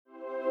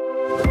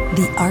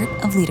the Art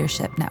of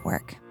Leadership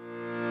Network.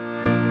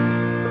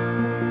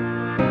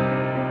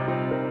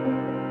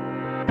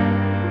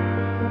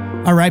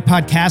 All right,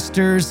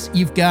 podcasters,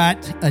 you've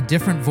got a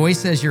different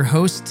voice as your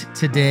host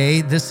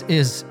today. This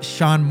is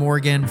Sean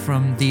Morgan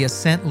from The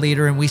Ascent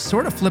Leader, and we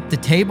sort of flipped the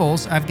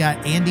tables. I've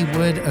got Andy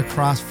Wood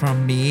across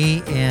from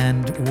me,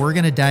 and we're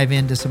going to dive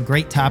into some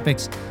great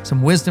topics,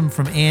 some wisdom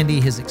from Andy,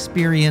 his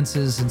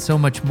experiences, and so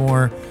much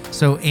more.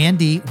 So,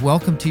 Andy,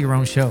 welcome to your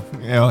own show.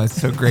 Oh,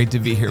 it's so great to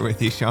be here with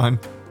you, Sean.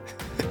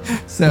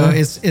 So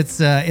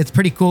it's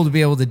pretty cool to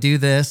be able to do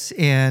this.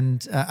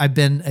 And I've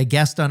been a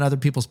guest on other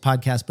people's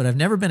podcasts, but I've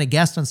never been a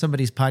guest on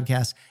somebody's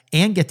podcast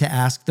and get to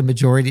ask the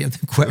majority of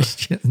the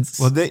questions.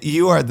 Well,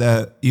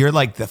 you're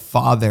like the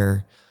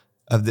father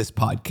of this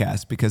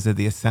podcast because of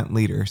the Ascent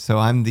Leader. So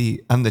I'm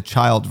the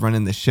child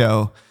running the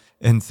show,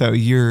 and so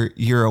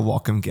you're a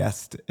welcome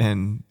guest,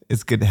 and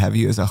it's good to have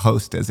you as a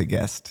host, as a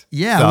guest.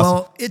 Yeah, So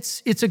well,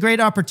 it's a great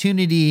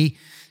opportunity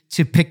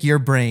to pick your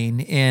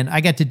brain. And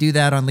I got to do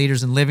that on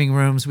Leaders in Living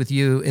Rooms with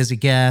you as a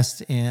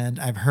guest. And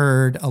I've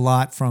heard a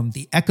lot from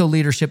the Echo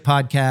Leadership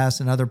podcast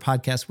and other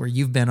podcasts where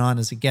you've been on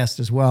as a guest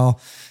as well.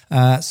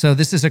 So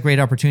this is a great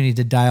opportunity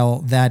to dial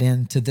that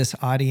into this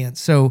audience.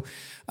 So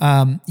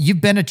you've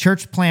been a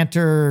church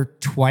planter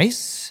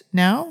twice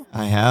now.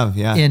 I have,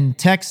 yeah. In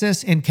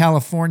Texas, in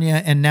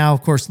California, and now,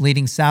 of course,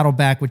 leading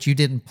Saddleback, which you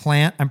didn't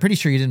plant. I'm pretty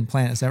sure you didn't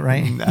plant. Is that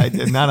right? I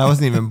did not. I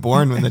wasn't even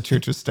born when the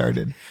church was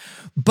started.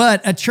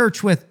 But a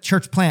church with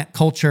church plant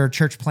culture,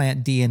 church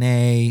plant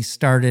DNA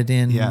started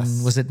in,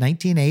 was it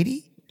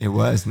 1980? It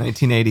was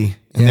 1980.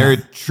 And there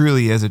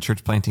truly is a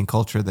church planting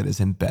culture that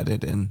is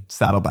embedded in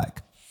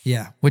Saddleback.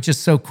 Yeah, which is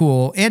so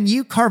cool. And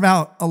you carve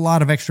out a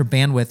lot of extra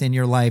bandwidth in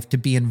your life to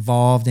be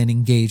involved and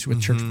engaged with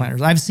church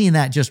planters. I've seen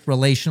that just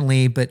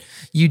relationally, but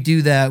you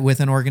do that with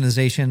an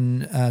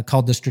organization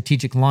called the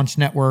Strategic Launch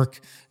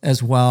Network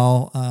as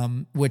well,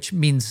 which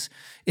means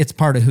it's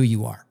part of who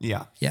you are.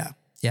 Yeah. Yeah.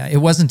 Yeah, it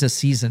wasn't a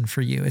season for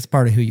you. It's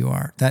part of who you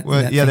are.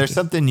 There's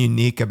something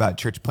unique about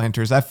church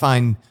planters. I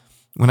find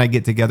when I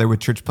get together with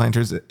church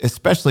planters,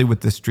 especially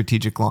with the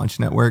Strategic Launch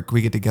Network,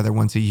 we get together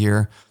once a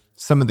year,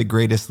 some of the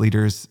greatest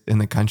leaders in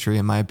the country,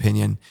 in my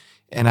opinion,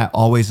 and I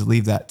always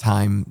leave that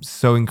time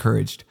so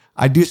encouraged.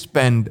 I do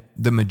spend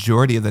the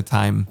majority of the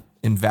time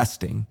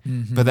investing,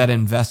 but that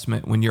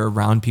investment, when you're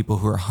around people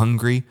who are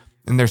hungry,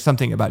 and there's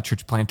something about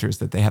church planters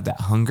that they have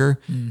that hunger,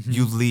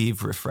 you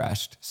leave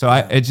refreshed. So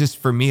it just,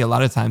 for me, a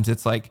lot of times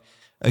it's like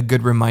a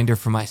good reminder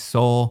for my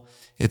soul.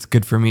 It's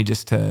good for me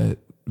just to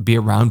be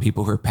around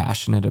people who are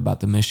passionate about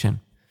the mission.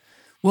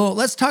 Well,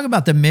 let's talk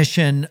about the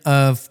mission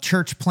of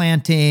church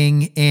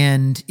planting,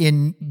 and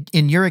in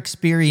your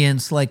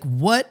experience, like,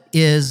 what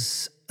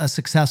is a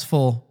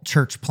successful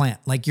church plant?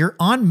 Like, you're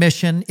on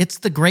mission, it's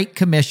the Great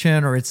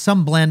Commission, or it's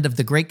some blend of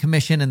the Great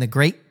Commission and the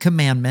Great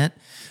Commandment.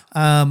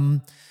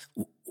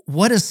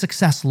 What does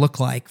success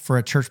look like for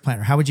a church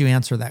planter? How would you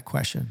answer that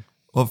question?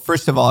 Well,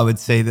 first of all, I would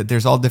say that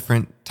there's all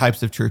different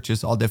types of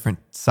churches, all different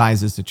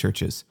sizes of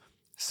churches.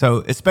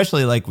 So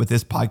especially like with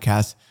this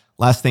podcast,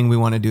 last thing we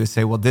want to do is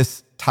say, well,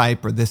 this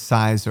type or this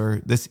size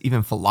or this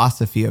even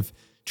philosophy of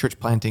church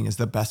planting is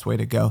the best way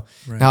to go.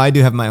 Right. Now, I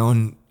do have my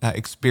own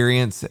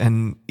experience,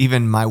 and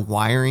even my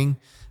wiring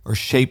or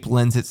shape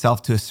lends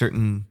itself to a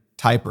certain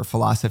type or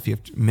philosophy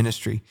of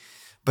ministry.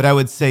 But I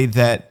would say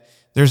that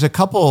there's a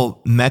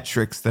couple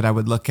metrics that I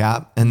would look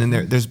at, and then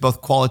there's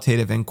both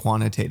qualitative and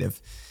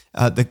quantitative.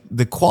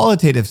 The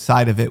qualitative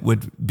side of it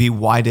would be,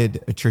 why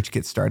did a church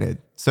get started?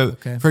 So,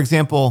 for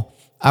example,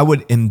 I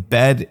would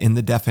embed in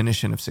the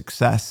definition of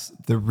success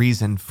the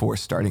reason for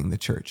starting the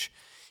church.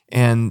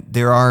 And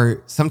there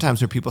are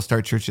sometimes where people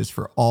start churches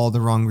for all the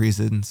wrong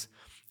reasons,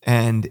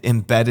 and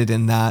embedded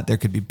in that, there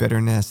could be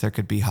bitterness, there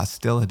could be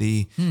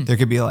hostility, there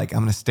could be like,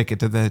 I'm going to stick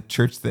it to the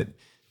church that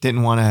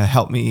didn't want to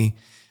help me.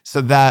 So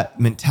that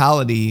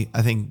mentality,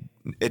 I think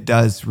it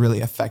does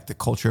really affect the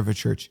culture of a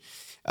church.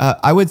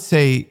 I would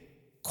say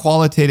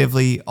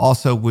qualitatively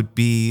also would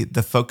be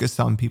the focus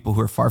on people who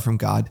are far from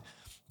God,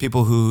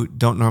 people who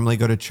don't normally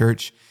go to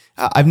church.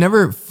 I've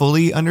never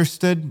fully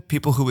understood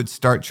people who would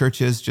start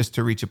churches just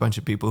to reach a bunch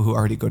of people who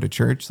already go to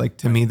church. Like,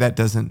 to me, that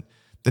doesn't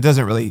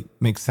really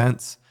make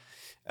sense.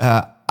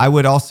 I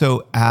would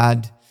also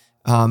add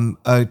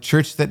a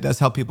church that does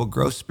help people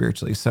grow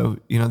spiritually. So,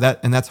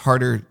 that's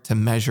harder to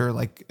measure,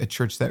 like a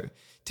church that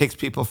takes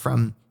people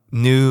from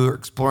new or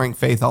exploring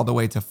faith all the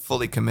way to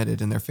fully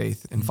committed in their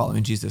faith and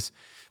following Jesus.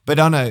 But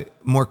on a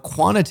more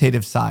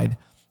quantitative side,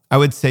 I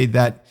would say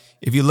that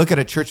if you look at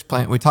a church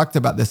plant, we talked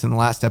about this in the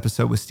last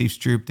episode with Steve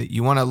Stroop, that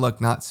you want to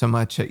look not so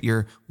much at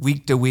your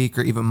week to week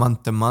or even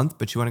month to month,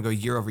 but you want to go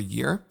year over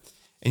year.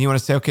 And you want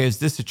to say, okay, is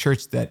this a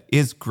church that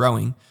is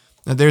growing?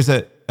 Now, there's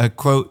a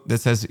quote that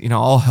says,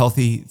 all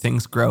healthy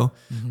things grow,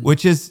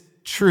 which is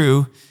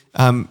true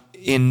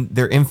in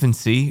their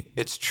infancy.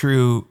 It's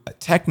true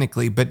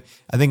technically, but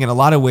I think in a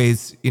lot of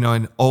ways,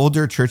 an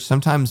older church,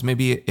 sometimes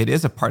maybe it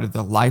is a part of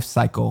the life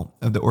cycle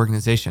of the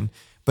organization,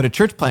 but a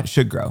church plant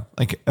should grow.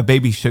 Like a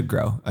baby should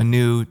grow, a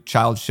new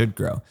child should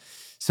grow.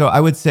 So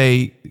I would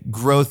say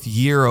growth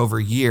year over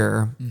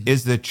year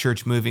is the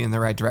church moving in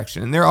the right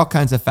direction. And there are all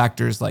kinds of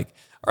factors like,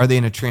 are they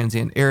in a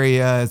transient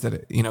area? Is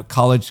it a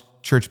college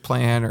church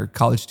plan or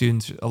college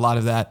students? A lot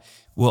of that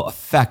will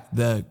affect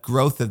the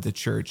growth of the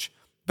church.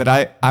 But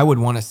I would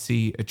want to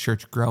see a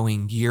church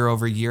growing year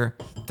over year.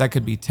 That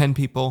could be 10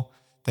 people,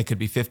 that could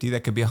be 50,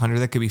 that could be 100,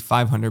 that could be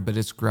 500, but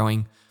it's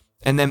growing.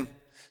 And then,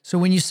 So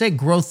when you say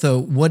growth,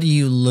 though, what are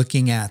you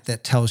looking at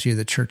that tells you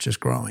the church is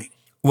growing?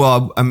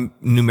 well,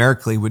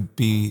 numerically would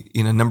be,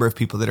 number of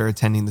people that are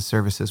attending the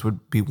services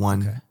would be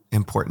one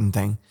important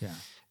thing. Yeah.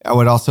 I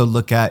would also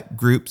look at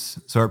groups.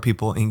 So are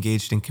people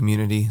engaged in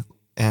community?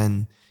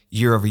 And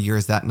year over year,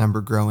 is that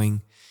number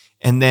growing?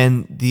 And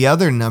then the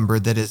other number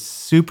that is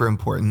super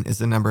important is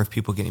the number of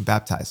people getting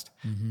baptized.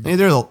 I mean,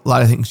 there are a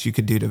lot of things you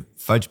could do to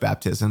fudge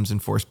baptisms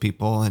and force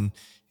people and,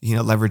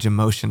 leverage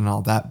emotion and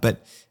all that.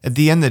 But at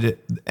the end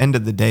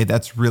of the day,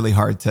 that's really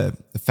hard to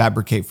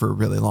fabricate for a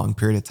really long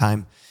period of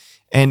time.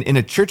 And in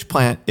a church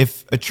plant,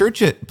 if a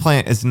church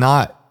plant is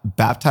not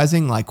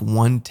baptizing like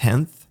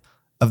 1/10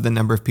 of the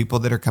number of people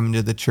that are coming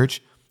to the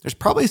church, there's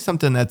probably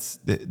something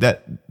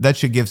that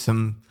should give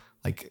some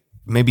like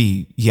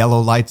maybe yellow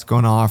lights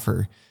going off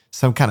or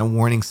some kind of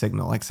warning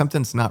signal, like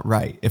something's not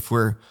right. If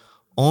we're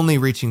only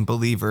reaching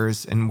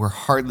believers and we're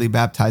hardly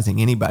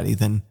baptizing anybody,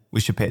 then we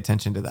should pay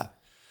attention to that.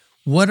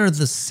 What are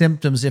the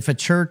symptoms if a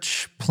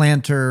church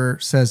planter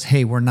says,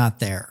 hey, we're not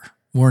there?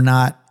 We're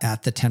not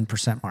at the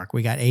 10% mark.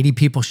 We got 80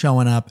 people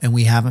showing up and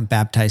we haven't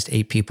baptized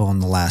 8 people in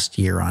the last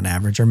year on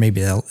average, or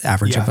maybe the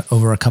average of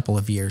over a couple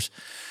of years.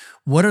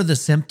 What are the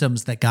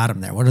symptoms that got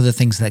them there? What are the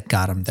things that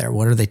got them there?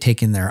 What are they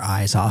taking their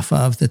eyes off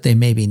of that they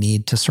maybe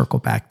need to circle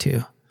back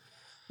to?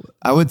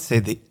 I would say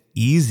the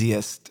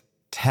easiest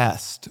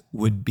test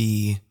would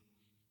be,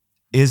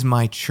 is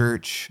my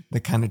church the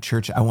kind of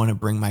church I want to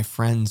bring my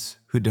friends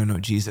who don't know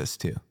Jesus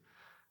to?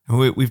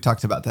 And we've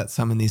talked about that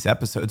some in these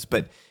episodes,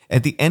 but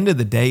at the end of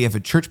the day, if a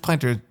church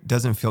planter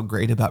doesn't feel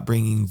great about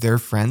bringing their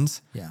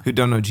friends who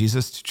don't know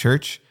Jesus to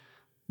church,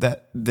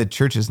 that the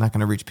church is not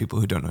going to reach people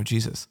who don't know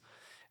Jesus.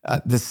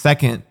 The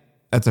second,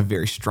 that's a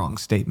very strong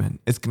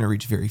statement. It's going to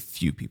reach very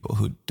few people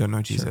who don't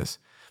know Jesus.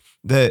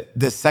 Sure.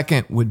 The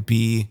second would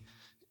be,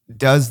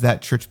 does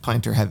that church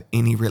planter have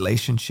any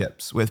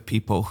relationships with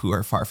people who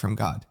are far from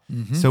God?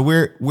 Mm-hmm. So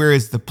where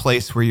is the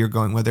place where you're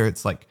going, whether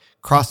it's like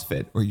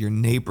CrossFit or your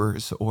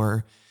neighbors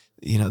or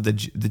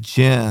the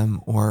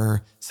gym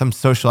or some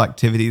social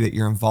activity that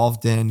you're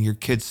involved in, your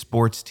kids'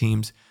 sports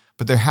teams,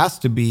 but there has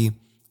to be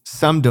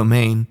some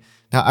domain.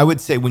 Now, I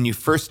would say when you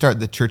first start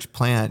the church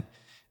plant,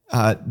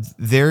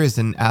 there is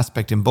an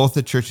aspect in both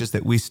the churches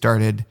that we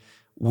started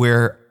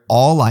where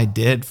all I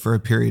did for a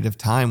period of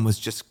time was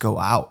just go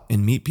out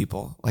and meet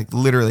people, like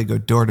literally go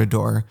door to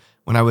door.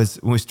 When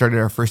we started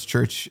our first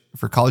church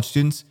for college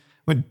students,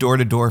 went door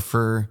to door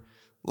for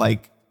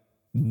like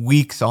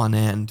weeks on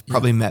end,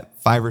 probably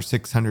met 500 or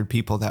 600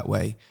 people that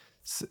way.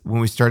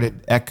 When we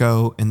started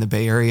Echo in the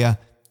Bay Area,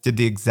 did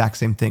the exact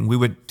same thing. We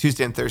would,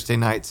 Tuesday and Thursday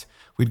nights,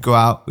 we'd go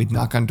out, we'd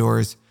knock on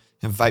doors,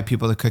 invite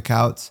people to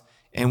cookouts,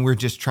 and we're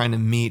just trying to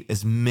meet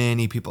as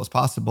many people as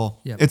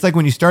possible. Yep. It's like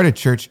when you start a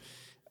church,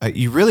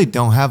 you really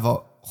don't have a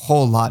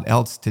whole lot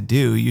else to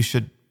do.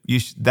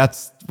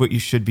 That's what you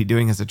should be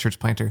doing as a church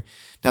planter.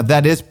 Now,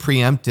 that is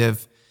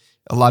preemptive.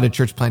 A lot of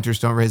church planters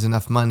don't raise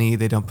enough money.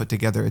 They don't put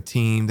together a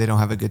team. They don't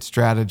have a good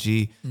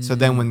strategy. Mm-hmm. So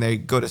then when they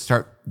go to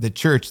start the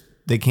church,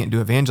 they can't do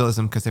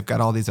evangelism because they've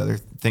got all these other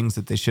things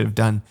that they should have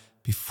done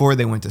before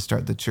they went to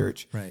start the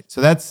church. Right.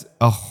 So that's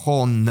a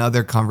whole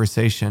nother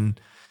conversation.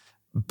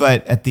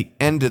 But at the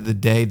end of the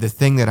day, the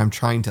thing that I'm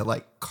trying to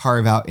like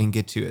carve out and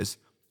get to is,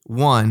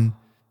 one,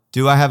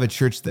 do I have a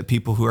church that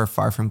people who are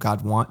far from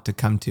God want to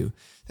come to?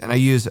 And I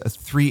use a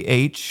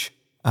 3H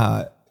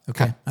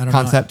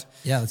concept.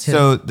 Yeah, let's hit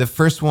So it. the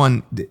first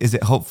one, is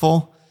it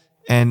hopeful?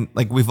 And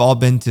like we've all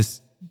been to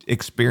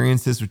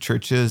experiences with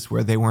churches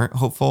where they weren't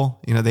hopeful.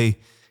 They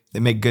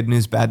make good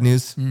news, bad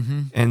news.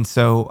 Mm-hmm. And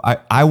so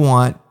I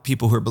want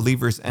people who are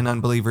believers and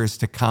unbelievers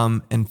to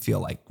come and feel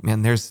like,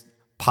 man, there's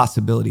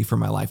possibility for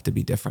my life to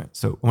be different.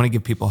 So I want to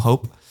give people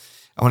hope.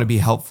 I want to be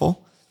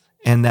helpful.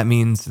 And that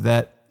means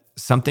that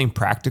something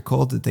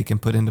practical that they can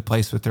put into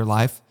place with their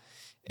life.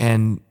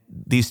 And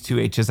these 2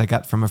 H's I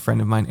got from a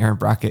friend of mine, Aaron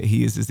Brockett. He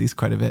uses these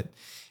quite a bit.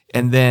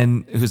 And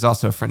then, who's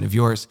also a friend of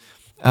yours.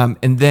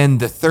 And then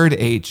the third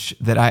H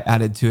that I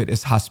added to it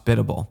is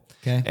hospitable.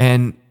 Okay.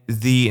 And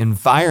the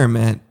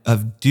environment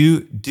of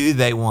do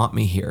they want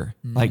me here?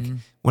 Mm-hmm. Like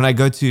when I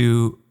go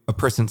to a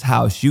person's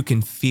house, you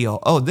can feel,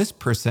 oh, this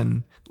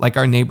person, like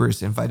our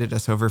neighbors invited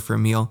us over for a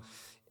meal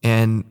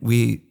and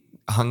we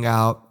hung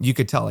out. You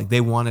could tell like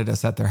they wanted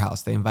us at their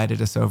house. They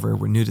invited us over.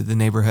 We're new to the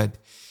neighborhood.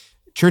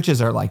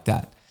 Churches are like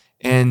that.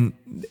 And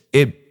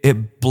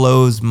it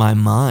blows my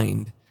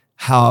mind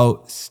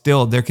how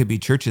still there could be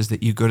churches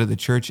that you go to the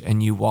church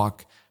and you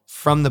walk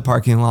from the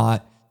parking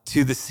lot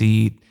to the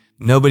seat.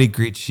 Nobody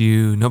greets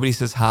you. Nobody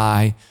says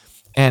hi.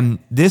 And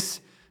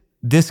this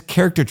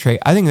character trait,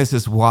 I think this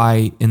is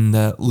why in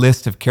the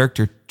list of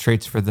character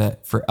traits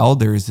for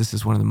elders, this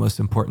is one of the most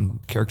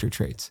important character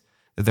traits.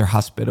 they're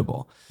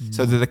hospitable.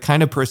 So they're the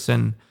kind of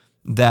person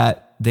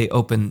that they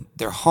open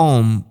their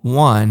home,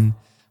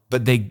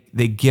 but they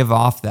give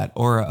off that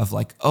aura of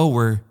like, oh,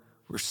 we're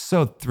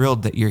so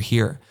thrilled that you're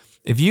here.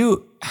 If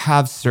you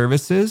have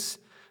services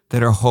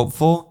that are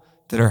hopeful,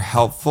 that are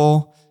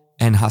helpful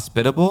and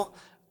hospitable,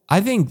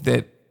 I think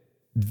that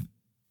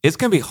it's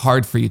going to be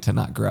hard for you to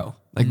not grow.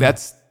 Like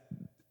that's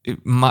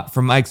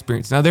from my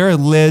experience. Now there are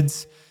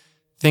lids,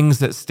 things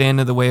that stand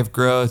in the way of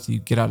growth. You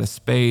get out of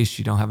space,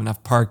 you don't have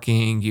enough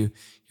parking, you're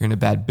in a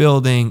bad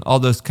building, all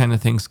those kind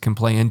of things can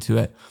play into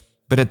it.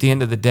 But at the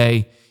end of the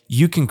day,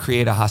 you can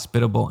create a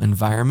hospitable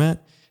environment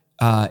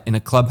in a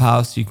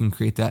clubhouse. You can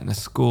create that in a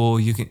school.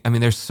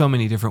 There's so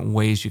many different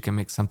ways you can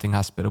make something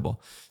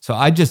hospitable. So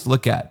I just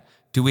look at,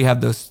 do we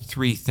have those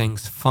three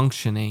things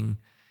functioning,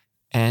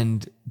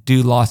 and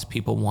do lost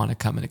people want to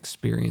come and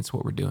experience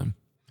what we're doing?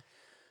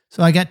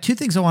 So I got two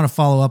things I want to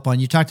follow up on.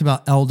 You talked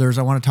about elders.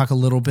 I want to talk a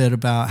little bit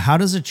about how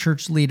does a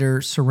church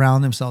leader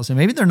surround themselves, and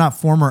maybe they're not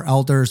former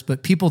elders,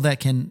 but people that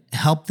can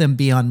help them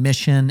be on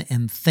mission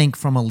and think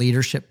from a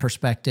leadership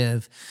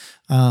perspective.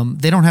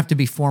 They don't have to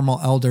be formal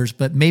elders,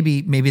 but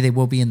maybe they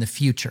will be in the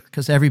future,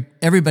 because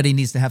everybody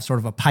needs to have sort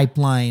of a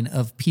pipeline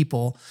of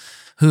people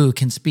who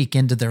can speak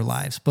into their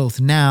lives, both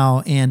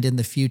now and in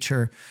the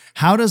future.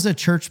 How does a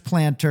church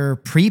planter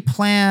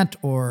pre-plant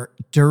or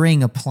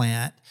during a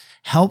plant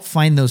help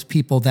find those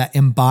people that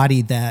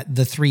embody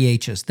the 3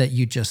 H's that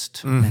you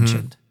just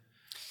mentioned?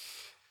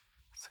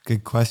 That's a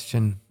good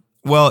question.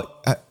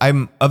 Well,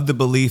 I'm of the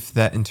belief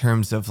that in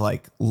terms of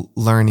like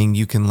learning,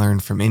 you can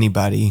learn from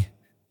anybody.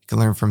 You can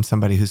learn from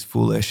somebody who's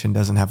foolish and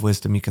doesn't have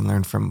wisdom. You can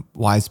learn from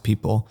wise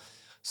people.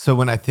 So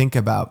when I think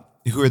about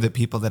who are the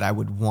people that I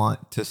would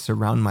want to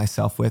surround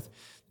myself with,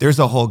 there's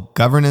a whole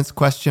governance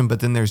question, but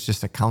then there's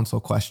just a counsel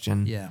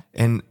question. Yeah.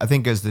 And I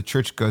think as the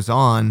church goes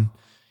on,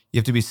 you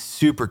have to be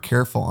super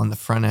careful on the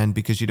front end,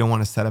 because you don't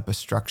want to set up a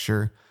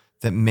structure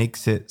that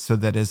makes it so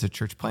that as a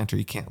church planter,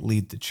 you can't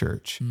lead the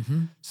church.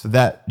 So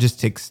that just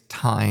takes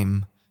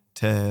time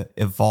to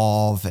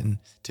evolve and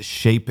to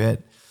shape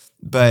it.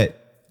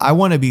 But I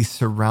want to be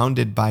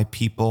surrounded by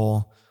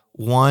people,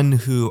 one,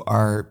 who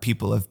are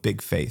people of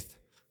big faith.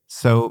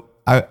 So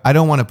I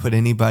don't want to put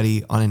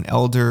anybody on an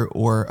elder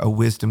or a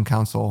wisdom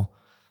council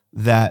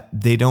that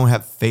they don't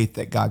have faith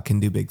that God can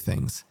do big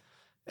things.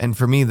 And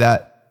for me,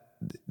 that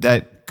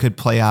could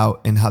play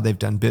out in how they've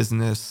done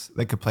business,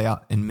 that could play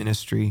out in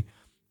ministry.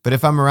 But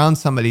if I'm around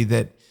somebody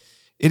that,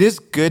 it is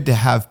good to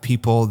have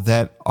people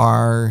that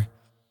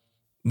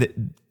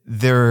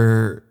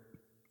they're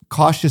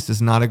cautious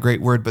is not a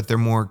great word, but they're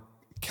more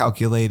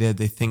calculated.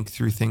 They think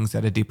through things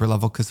at a deeper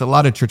level, because a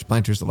lot of church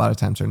planters, a lot of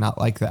times, are not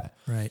like that.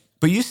 Right.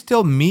 But you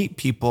still meet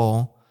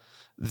people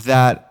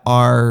that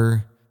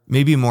are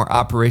maybe more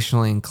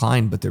operationally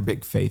inclined, but they're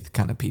big faith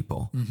kind of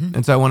people.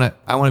 And so I want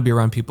to be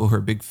around people who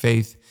are big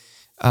faith.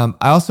 I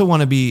also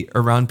want to be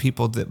around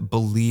people that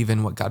believe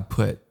in what God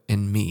put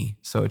in me.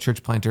 So a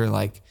church planter,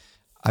 like,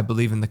 I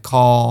believe in the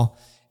call,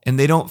 and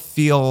they don't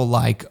feel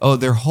like, oh,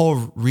 their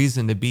whole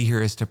reason to be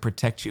here is to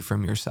protect you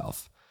from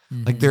yourself.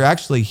 Like, they're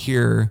actually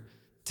here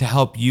to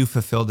help you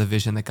fulfill the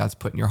vision that God's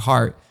put in your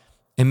heart.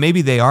 And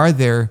maybe they are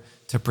there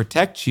to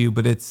protect you,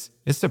 but it's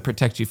to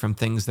protect you from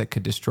things that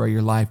could destroy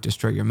your life,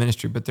 destroy your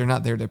ministry, but they're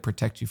not there to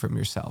protect you from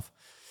yourself.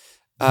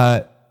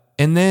 And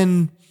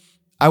then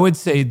I would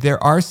say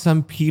there are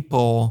some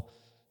people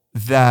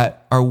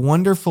that are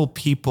wonderful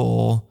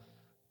people,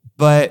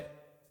 but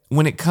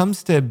when it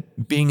comes to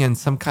being in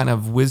some kind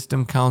of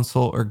wisdom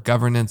council or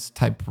governance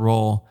type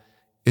role,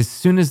 as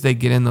soon as they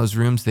get in those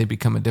rooms, they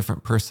become a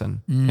different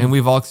person. And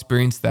we've all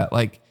experienced that.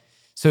 Like,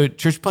 so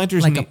church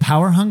planters, like a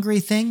power hungry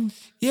thing.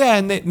 Yeah,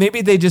 and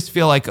maybe they just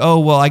feel like, oh,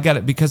 well, I got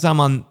it because I'm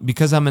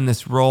in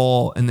this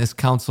role, in this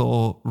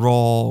council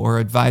role or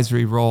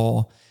advisory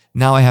role.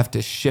 Now I have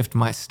to shift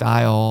my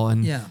style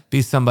and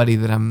be somebody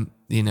that I'm,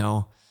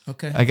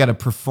 okay. I got to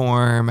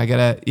perform.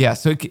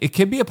 So it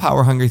could be a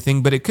power hungry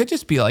thing, but it could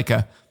just be like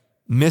a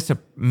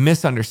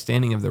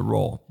misunderstanding of the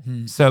role.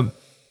 So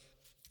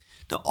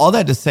all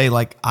that to say,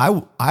 like,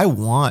 I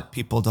want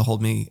people to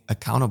hold me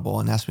accountable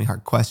and ask me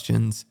hard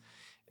questions.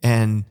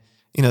 And,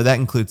 that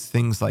includes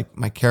things like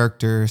my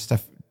character,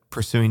 stuff,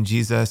 pursuing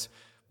Jesus.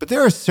 But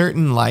there are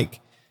certain,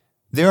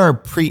 there are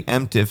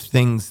preemptive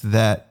things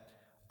that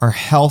are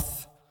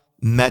health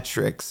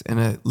metrics in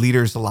a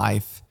leader's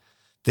life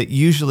that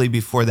usually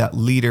before that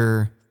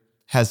leader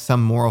has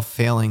some moral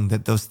failing,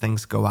 that those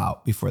things go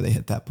out before they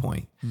hit that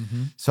point.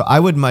 So I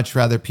would much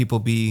rather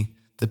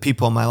the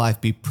people in my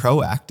life be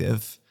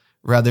proactive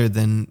rather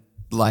than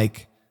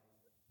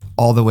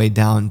all the way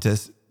down to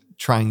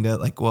trying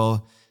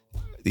to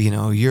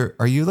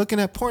are you looking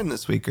at porn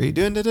this week? Are you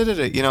doing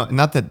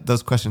not that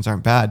those questions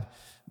aren't bad,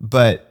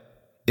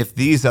 but if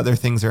these other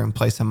things are in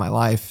place in my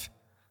life,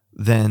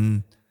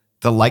 then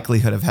the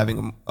likelihood of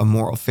having a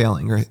moral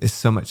failing is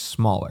so much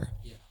smaller.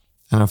 I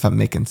don't know if I'm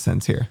making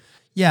sense here.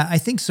 Yeah, I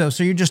think so.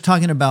 So you're just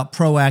talking about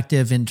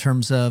proactive in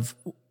terms of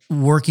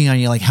working on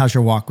you, how's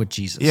your walk with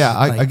Jesus? Yeah,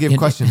 I give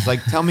questions.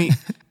 Tell me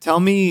tell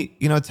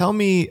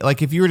me,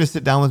 like if you were to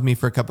sit down with me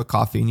for a cup of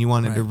coffee and you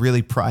wanted to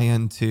really pry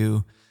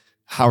into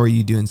how are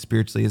you doing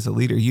spiritually as a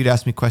leader, you'd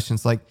ask me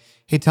questions like,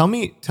 hey, tell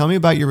me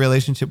about your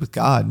relationship with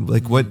God.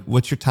 Like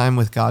what's your time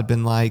with God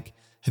been like?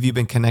 Have you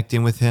been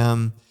connecting with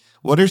him?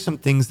 What are some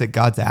things that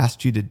God's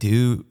asked you to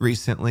do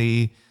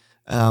recently?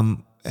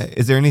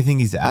 Is there anything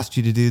he's asked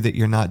you to do that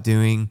you're not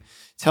doing?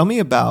 Tell me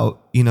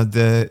about,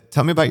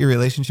 tell me about your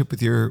relationship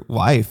with your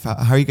wife.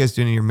 How are you guys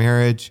doing in your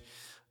marriage?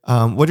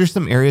 What are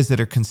some areas that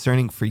are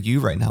concerning for you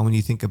right now when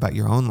you think about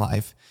your own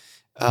life?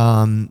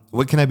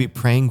 What can I be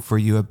praying for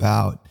you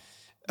about?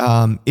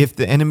 If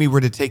the enemy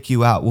were to take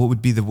you out, what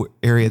would be the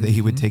area that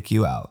he would take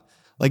you out?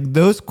 Like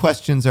those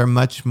questions are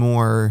much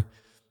more,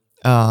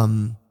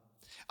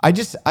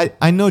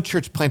 I know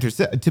church planters,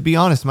 to be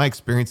honest, my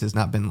experience has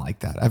not been like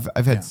that.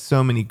 I've had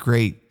so many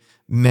great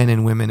men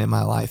and women in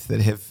my life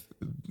that have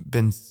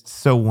been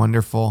so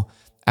wonderful,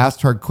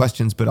 asked hard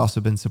questions, but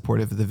also been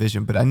supportive of the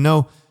vision. But I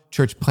know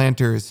church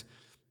planters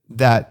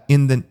that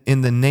in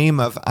the name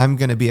of I'm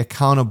going to be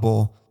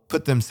accountable,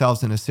 put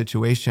themselves in a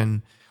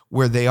situation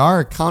where they are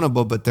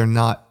accountable, but they're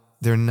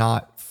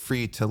not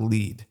free to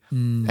lead.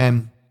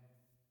 And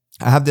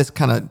I have this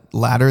kind of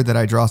ladder that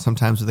I draw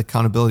sometimes with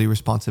accountability,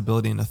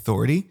 responsibility, and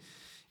authority.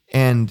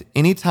 And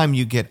anytime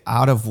you get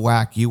out of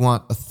whack, you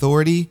want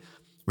authority,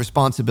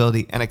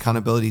 responsibility, and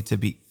accountability to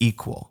be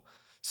equal.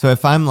 So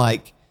if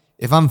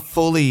I'm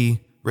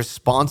fully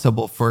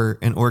responsible for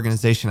an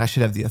organization, I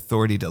should have the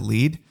authority to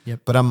lead,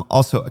 but I'm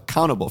also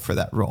accountable for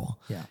that role.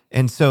 Yeah.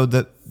 And so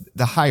the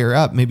higher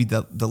up, maybe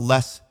the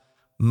less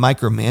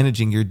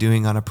micromanaging you're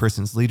doing on a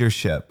person's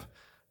leadership,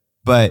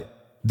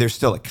 but they're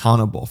still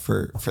accountable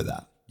for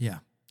that. Yeah,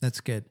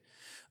 that's good.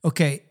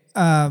 Okay.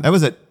 That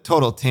was a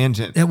total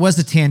tangent. It was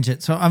a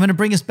tangent. So I'm going to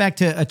bring us back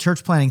to a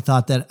church planting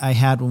thought that I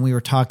had when we were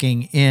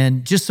talking.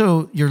 And just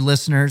so your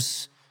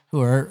listeners who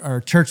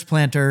are church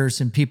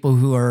planters and people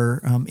who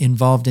are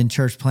involved in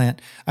church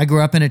plant, I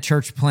grew up in a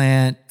church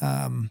plant,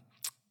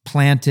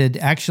 planted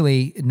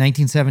actually in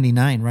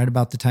 1979, right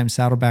about the time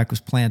Saddleback was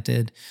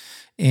planted.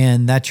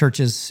 And that church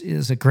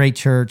is a great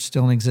church,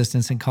 still in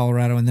existence in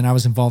Colorado. And then I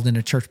was involved in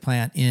a church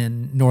plant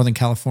in Northern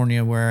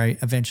California where I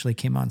eventually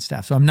came on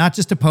staff. So I'm not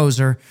just a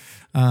poser,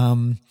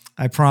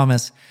 I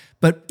promise.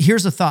 But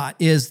here's a thought,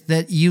 is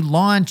that you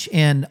launch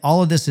and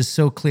all of this is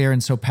so clear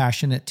and so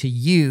passionate to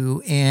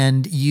you,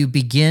 and you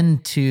begin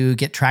to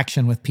get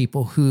traction with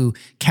people who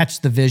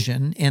catch the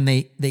vision and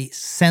they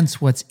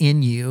sense what's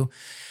in you.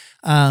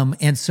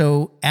 And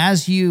so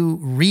as you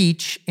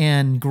reach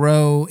and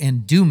grow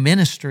and do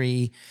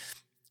ministry,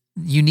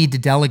 you need to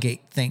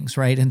delegate things,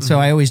 right? And so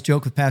I always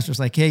joke with pastors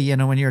like, hey,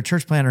 when you're a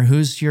church planter,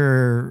 who's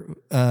your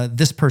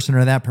this person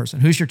or that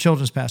person? Who's your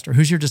children's pastor?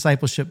 Who's your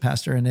discipleship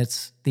pastor? And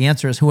the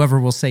answer is whoever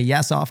will say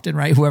yes often,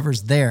 right?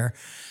 Whoever's there.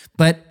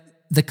 But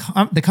the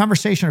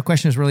conversation or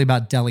question is really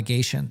about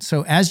delegation.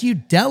 So as you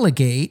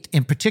delegate,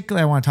 in particular,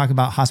 I want to talk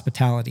about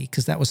hospitality,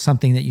 because that was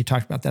something that you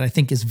talked about that I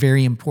think is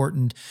very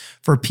important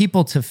for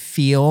people to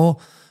feel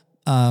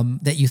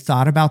that you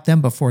thought about them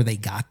before they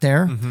got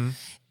there.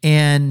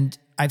 And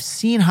I've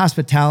seen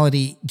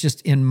hospitality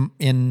just in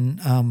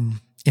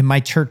my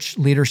church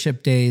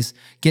leadership days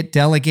get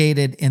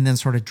delegated and then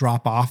sort of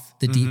drop off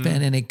the deep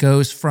end. And it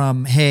goes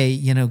from, hey,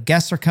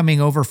 guests are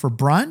coming over for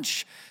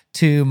brunch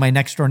to my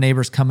next door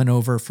neighbors coming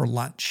over for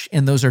lunch.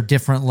 And those are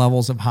different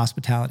levels of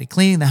hospitality,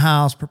 cleaning the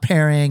house,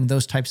 preparing,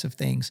 those types of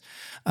things.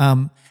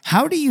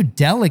 How do you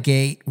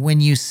delegate when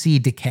you see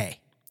decay,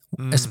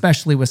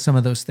 especially with some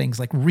of those things,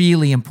 like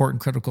really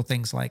important, critical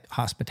things like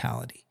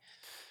hospitality?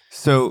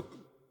 So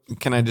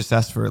can I just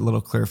ask for a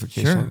little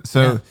clarification? Sure.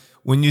 So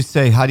when you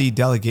say, how do you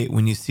delegate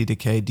when you see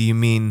decay? Do you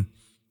mean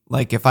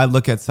like if I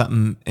look at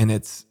something and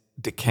it's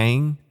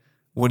decaying,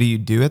 what do you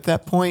do at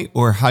that point?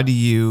 Or how do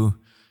you...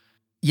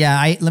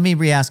 Yeah, let me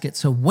re-ask it.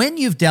 So when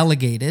you've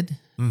delegated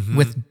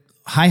with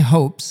high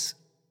hopes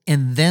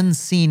and then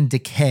seen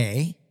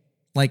decay,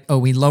 like, oh,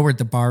 we lowered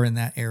the bar in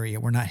that area,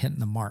 we're not hitting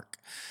the mark.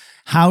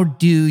 How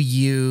do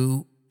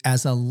you,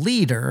 as a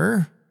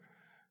leader,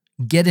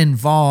 get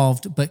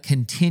involved but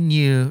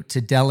continue to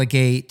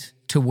delegate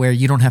to where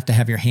you don't have to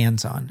have your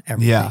hands on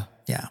everything?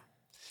 Yeah.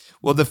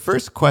 Well, the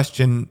first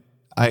question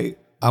I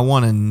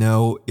want to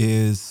know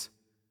is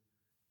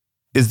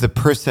the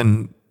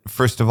person,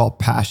 first of all,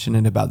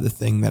 passionate about the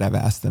thing that I've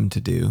asked them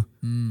to do?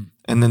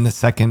 And then the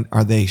second,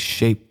 are they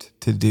shaped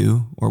to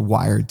do or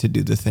wired to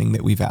do the thing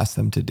that we've asked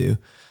them to do?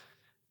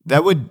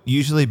 That would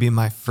usually be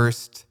my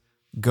first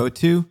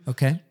go-to.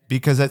 Okay.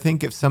 Because I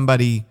think if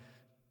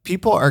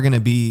people are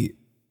going to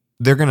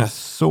they're going to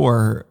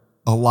soar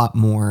a lot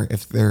more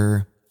if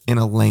they're in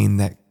a lane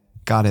that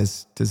God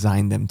has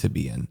designed them to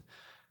be in.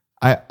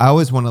 I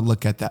always want to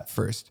look at that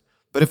first.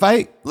 But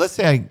let's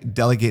say I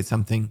delegate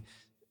something,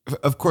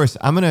 of course,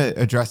 I'm going to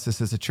address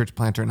this as a church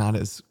planter, not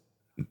as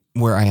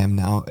where I am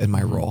now in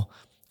my role.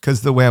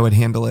 Because the way I would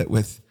handle it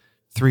with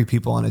 3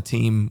 people on a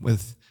team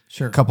with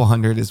a couple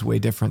hundred is way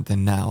different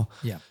than now.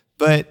 Yeah.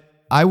 But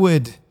I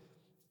would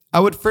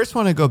first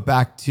want to go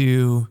back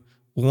to,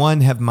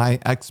 one, have my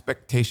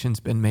expectations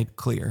been made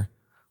clear?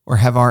 or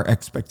have our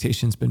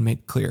expectations been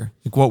made clear?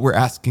 Like what we're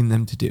asking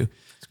them to do.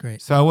 That's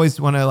great. So I always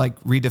want to like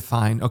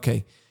redefine,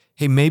 okay,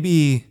 hey,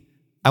 maybe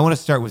I want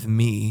to start with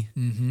me.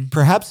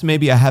 Perhaps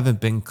maybe I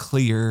haven't been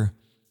clear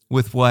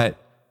with what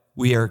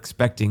we are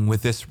expecting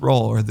with this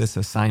role or this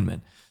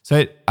assignment.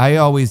 So I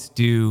always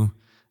do,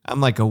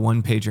 I'm like a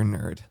one-pager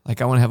nerd.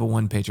 Like I want to have a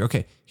one-pager.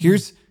 Okay, here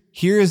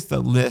is the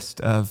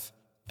list of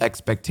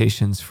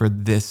expectations for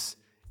this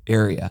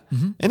area.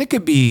 And it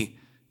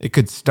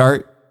could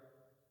start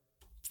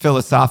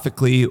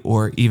philosophically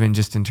or even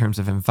just in terms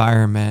of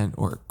environment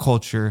or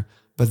culture,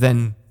 but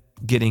then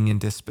getting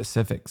into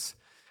specifics.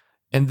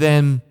 And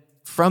then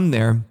from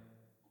there,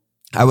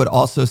 I would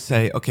also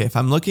say, okay, if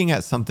I'm looking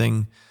at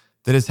something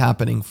that is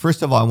happening,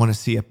 first of all, I want to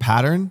see a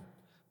pattern.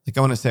 Like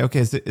I want to say, okay,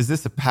 is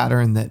this a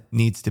pattern that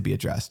needs to be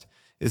addressed?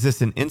 Is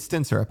this an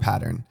instance or a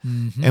pattern?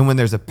 And when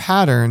there's a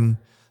pattern,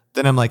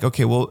 then I'm like,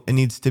 okay, well, it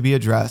needs to be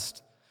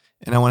addressed.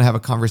 And I want to have a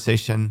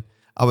conversation.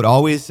 I would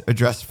always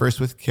address first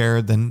with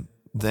care, then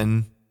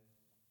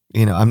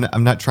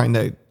I'm not trying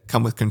to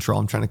come with control.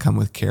 I'm trying to come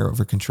with care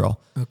over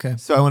control. Okay.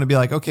 So I want to be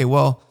like, okay,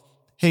 well,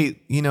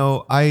 hey,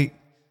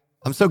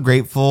 I'm so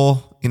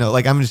grateful,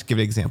 like I'm just give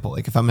an example.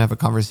 Like if I'm gonna have a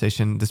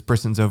conversation, this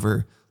person's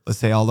over, let's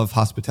say all of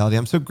hospitality.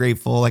 I'm so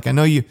grateful. Like I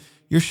know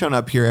you're showing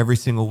up here every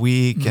single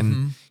week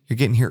and you're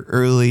getting here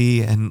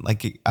early. And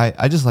like,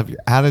 I just love your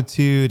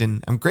attitude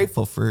and I'm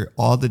grateful for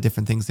all the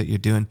different things that you're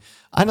doing.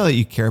 I know that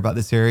you care about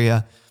this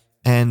area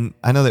and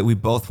I know that we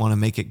both want to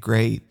make it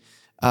great.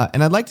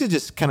 And I'd like to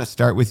just kind of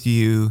start with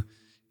you,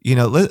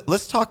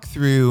 let's talk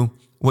through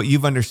what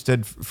you've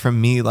understood from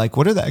me. Like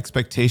what are the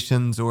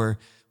expectations or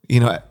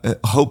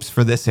hopes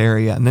for this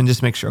area, and then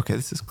just make sure, okay,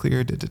 this is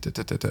clear.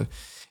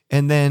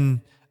 And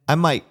then I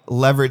might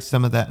leverage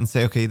some of that and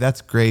say, okay,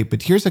 that's great,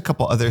 but here's a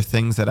couple other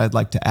things that I'd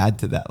like to add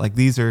to that. Like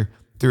these are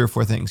 3 or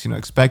 4 things,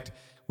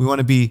 we want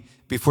to be,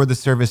 before the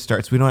service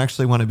starts, we don't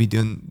actually want to be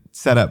doing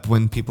setup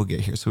when people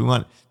get here. So we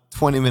want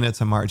 20 minutes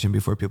of margin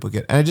before people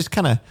get, and I just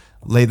kind of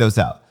lay those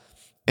out.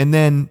 And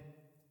then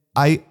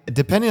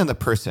depending on the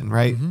person,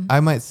 right,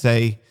 I might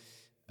say,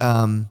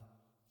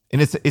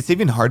 and it's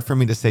even hard for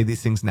me to say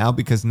these things now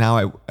because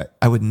now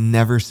I would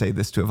never say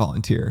this to a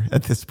volunteer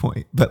at this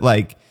point. But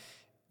like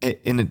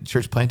in the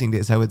church planting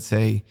days, I would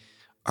say,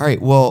 all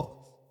right,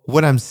 well,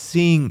 what I'm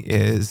seeing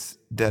is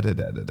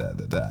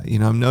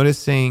I'm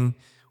noticing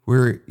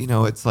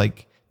it's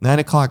like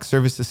 9:00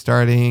 service is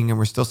starting and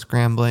we're still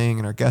scrambling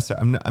and our guests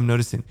I'm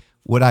noticing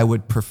what I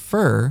would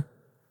prefer.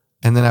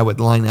 And then I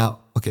would line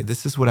out, okay,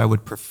 this is what I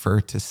would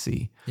prefer to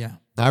see. Yeah.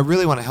 Now I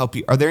really want to help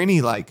you. Are there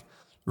any like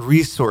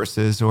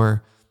resources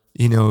or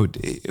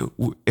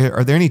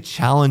are there any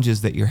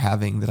challenges that you're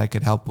having that I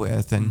could help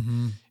with?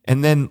 And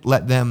then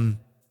let them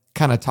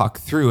kind of talk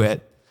through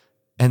it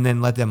and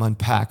then let them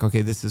unpack,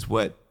 okay, this is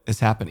what is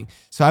happening.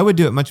 So I would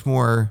do it much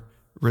more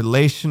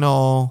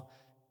relational,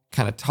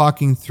 kind of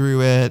talking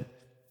through it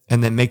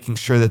and then making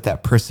sure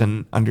that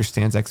person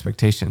understands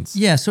expectations.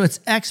 Yeah, so it's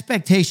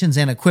expectations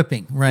and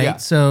equipping, right? Yeah.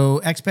 So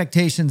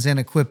expectations and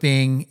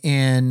equipping,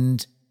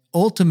 and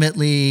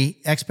ultimately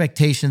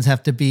expectations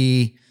have to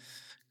be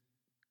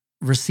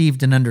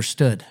received and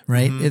understood,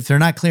 right? If they're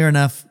not clear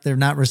enough, they're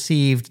not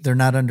received, they're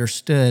not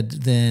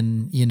understood,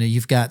 then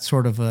you've got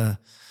sort of a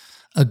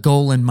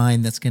goal in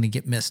mind that's going to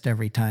get missed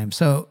every time.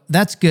 So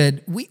that's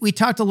good. We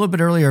talked a little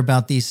bit earlier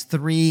about these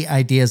 3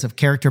 ideas of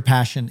character,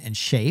 passion, and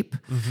shape.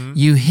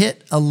 You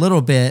hit a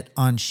little bit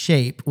on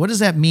shape. What does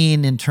that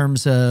mean in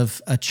terms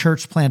of a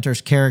church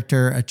planter's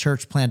character, a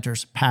church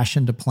planter's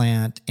passion to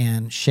plant,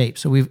 and shape?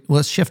 So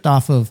let's shift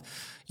off of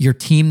your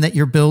team that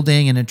you're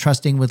building and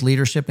entrusting with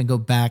leadership and go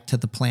back to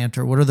the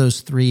planter. What are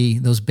those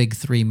big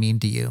 3 mean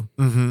to you?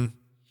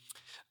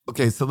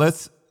 Okay, so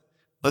let's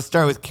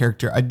start with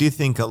character. I do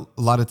think a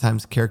lot of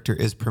times character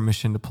is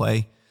permission to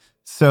play.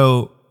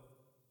 So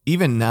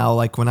even now,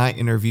 like when I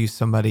interview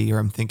somebody or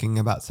I'm thinking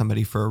about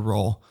somebody for a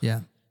role,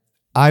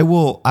 I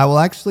will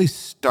actually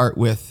start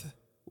with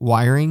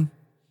wiring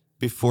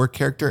before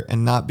character,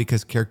 and not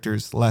because character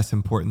is less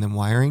important than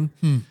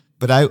wiring.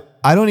 But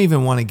I don't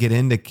even want to get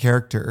into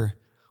character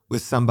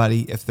with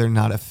somebody if they're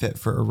not a fit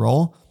for a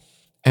role.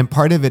 And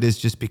part of it is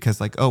just because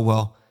like, oh,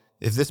 well,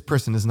 if this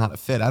person is not a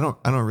fit, I don't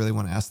really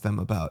want to ask them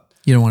about,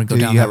 you don't want to go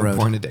down that road. Do you have a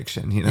porn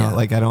addiction?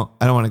 Like I don't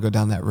want to go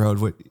down that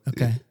road.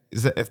 Okay.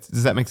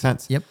 Does that make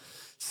sense? Yep.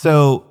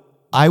 So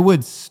I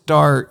would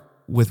start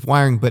with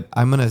wiring, but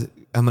I'm going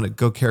to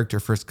go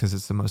character first because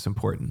it's the most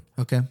important.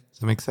 Okay. Does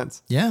that make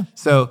sense? Yeah.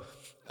 So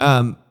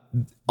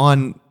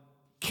on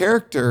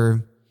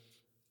character,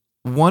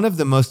 one of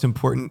the most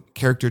important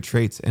character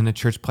traits in a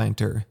church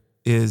planter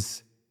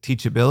is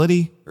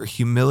teachability or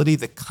humility,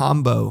 the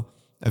combo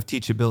of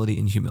teachability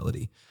and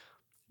humility.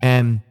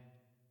 And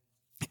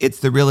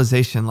it's the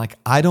realization, like,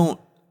 I don't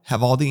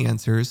have all the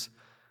answers.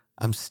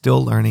 I'm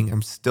still learning.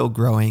 I'm still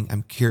growing.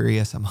 I'm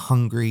curious. I'm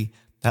hungry,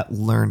 that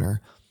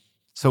learner.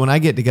 So when I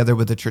get together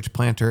with a church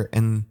planter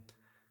and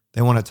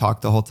they want to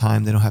talk the whole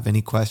time, they don't have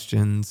any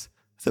questions,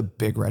 it's a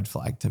big red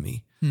flag to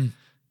me.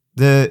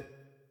 The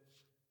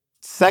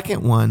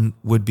second one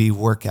would be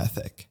work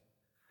ethic.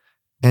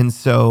 And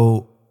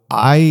so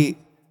I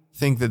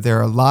think that there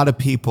are a lot of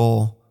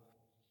people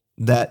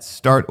that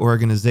start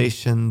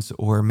organizations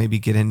or maybe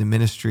get into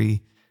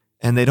ministry,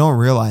 and they don't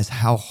realize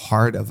how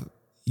hard of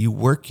you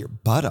work your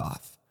butt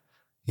off.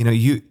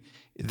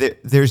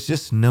 There's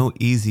just no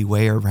easy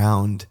way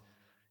around.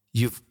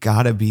 You've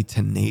got to be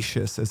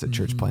tenacious as a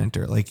church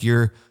planter. Like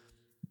you're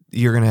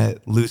going to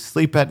lose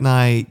sleep at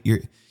night.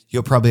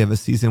 You'll probably have a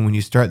season when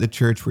you start the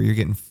church where you're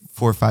getting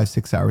 4, 5,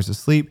 6 hours of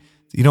sleep.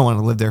 You don't want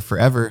to live there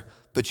forever,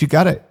 but you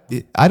got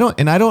to, I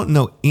don't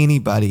know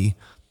anybody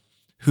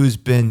who's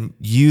been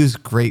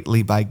used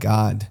greatly by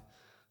God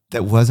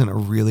that wasn't a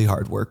really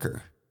hard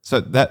worker. So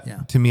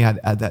that, to me, I'd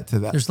add that to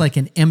that. There's like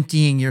an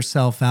emptying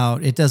yourself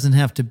out. It doesn't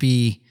have to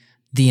be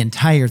the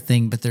entire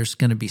thing, but there's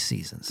going to be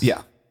seasons.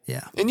 Yeah.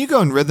 Yeah. And you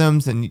go in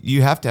rhythms and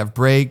you have to have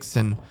breaks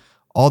and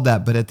all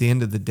that. But at the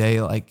end of the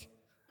day, like,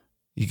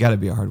 you got to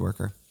be a hard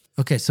worker.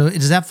 Okay. So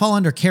does that fall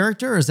under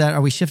character, or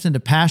are we shifting to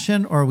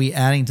passion, or are we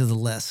adding to the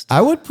list?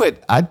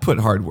 I'd put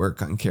hard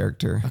work on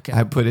character. Okay.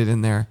 I put it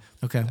in there.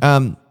 Okay.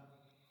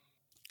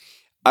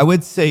 I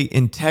would say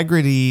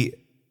integrity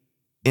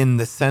in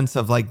the sense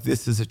of like,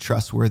 this is a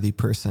trustworthy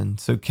person.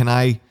 So can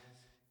I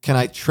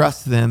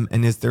trust them,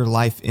 and is their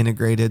life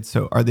integrated?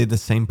 So are they the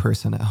same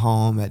person at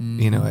home, at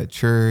at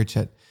church,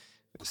 at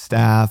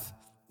staff?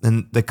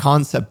 And the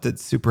concept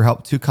that's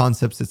two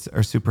concepts that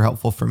are super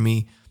helpful for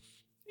me,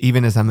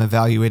 even as I'm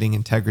evaluating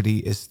integrity,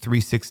 is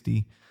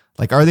 360.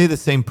 Like, are they the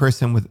same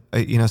person with,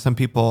 some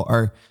people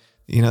are,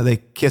 they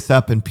kiss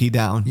up and pee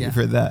down. Yeah. You've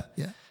heard that.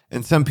 Yeah.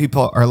 And some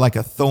people are like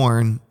a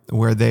thorn,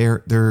 where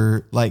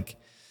they're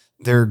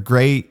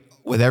great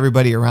with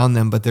everybody around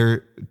them, but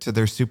they're to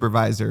their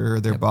supervisor or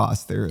their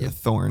boss, they're a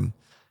thorn.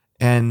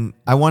 And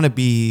I want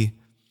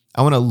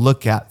to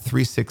look at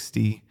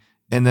 360,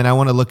 and then I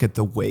want to look at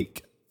the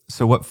wake.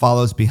 So what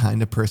follows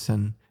behind a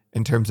person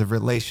in terms of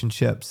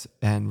relationships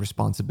and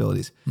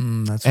responsibilities.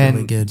 That's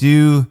really good.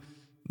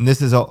 And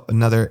this is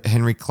another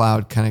Henry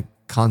Cloud kind of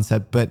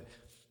concept, but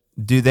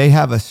do they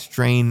have a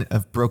strain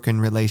of broken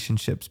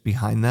relationships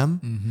behind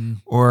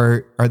them?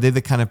 Or are they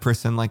the kind of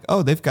person like,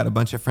 oh, they've got a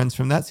bunch of friends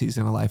from that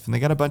season of life, and they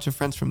got a bunch of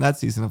friends from that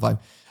season of life?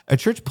 A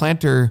church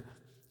planter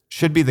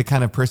should be the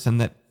kind of person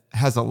that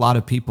has a lot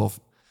of people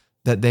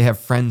that they have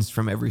friends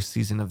from every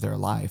season of their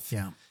life.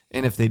 Yeah.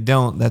 And if they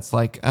don't, that's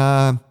like,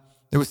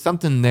 there was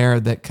something there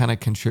that kind of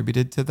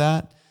contributed to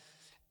that.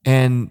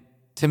 And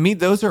to me,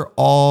 those are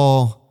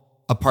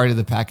all a part of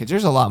the package.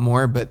 There's a lot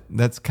more, but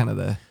that's kind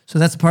of So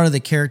that's part of the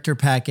character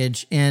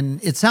package.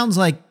 And it sounds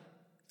like,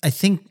 I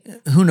think,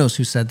 who knows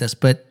who said this,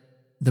 but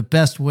the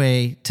best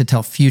way to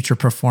tell future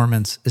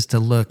performance is to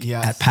look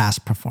at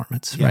past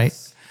performance, right?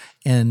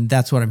 And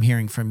that's what I'm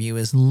hearing from you,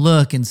 is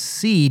look and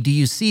see, do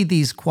you see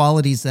these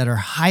qualities that are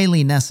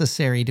highly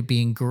necessary to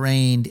be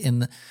ingrained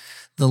in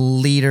the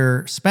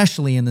leader,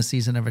 especially in the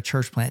season of a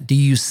church plant? Do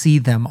you see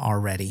them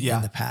already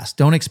in the past?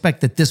 Don't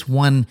expect that this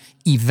one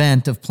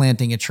event of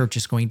planting a church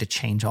is going to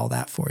change all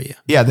that for you.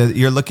 Yeah,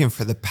 you're looking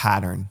for the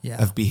pattern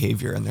of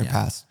behavior in their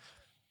past.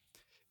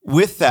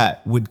 With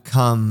that would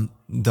come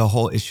the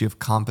whole issue of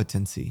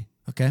competency.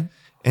 Okay.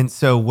 And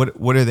so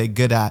what are they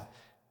good at?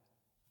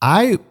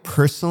 I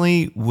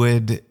personally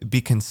would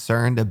be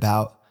concerned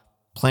about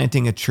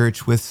planting a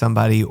church with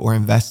somebody or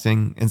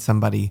investing in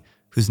somebody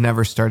who's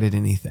never started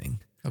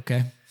anything.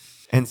 Okay.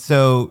 And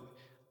so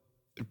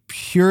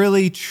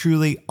purely,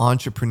 truly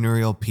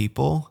entrepreneurial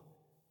people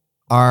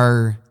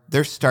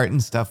they're starting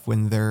stuff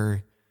when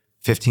they're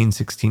 15,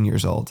 16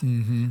 years old.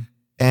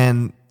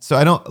 And so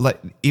I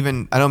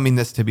don't mean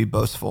this to be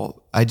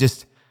boastful. I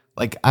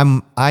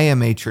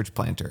am a church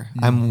planter.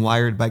 I'm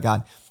wired by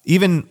God.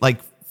 Even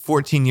like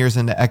 14 years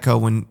into Echo,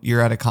 when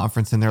you're at a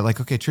conference and they're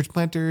like, okay, church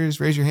planters,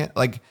 raise your hand.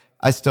 Like,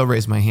 I still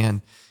raise my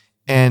hand,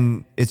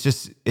 and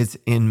it's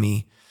in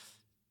me.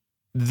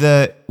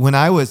 When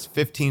I was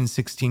 15,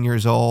 16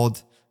 years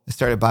old, I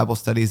started Bible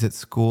studies at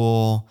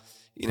school.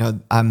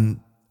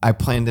 I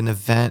planned an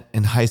event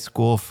in high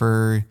school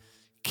for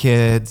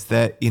kids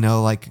that,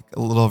 like a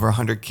little over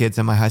 100 kids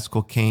in my high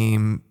school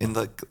came in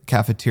the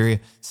cafeteria.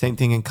 Same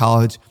thing in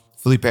college.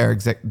 Felipe,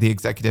 the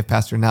executive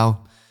pastor,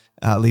 now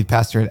lead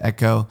pastor at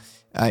Echo,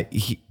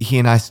 he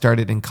and I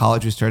started in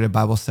college. We started a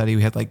Bible study.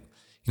 We had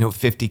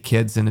 50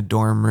 kids in a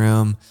dorm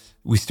room.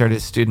 We started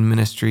student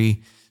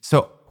ministry.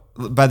 So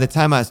by the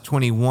time I was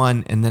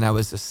 21 and then I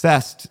was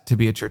assessed to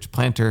be a church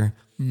planter,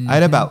 I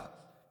had about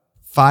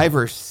 5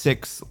 or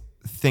 6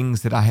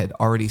 things that I had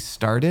already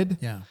started.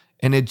 Yeah.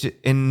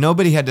 And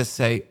nobody had to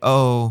say,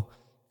 oh,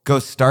 go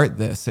start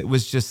this. It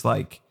was just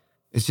like,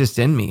 it's just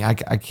in me. I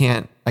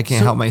can't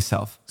help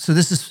myself. So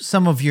this is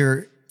some of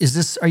are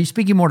you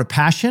speaking more to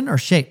passion or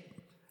shape?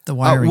 The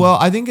wiring? Well,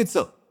 I think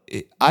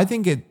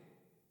it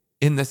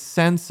in the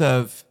sense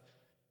of,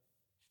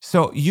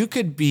 so you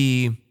could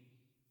be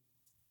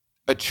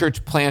a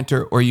church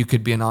planter or you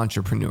could be an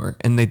entrepreneur,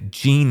 and the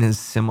gene is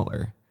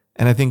similar.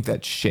 And I think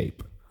that's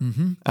shape.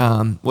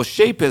 Well,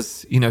 shape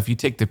is, if you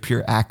take the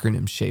pure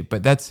acronym shape,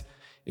 but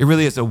it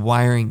really is a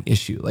wiring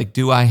issue. Like,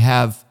 do I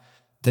have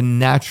the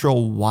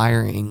natural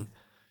wiring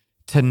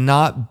to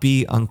not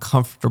be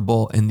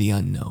uncomfortable in the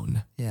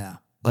unknown. Yeah.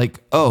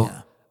 Like,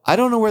 I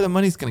don't know where the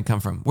money's going to come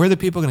from. Where are the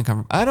people going to come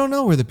from? I don't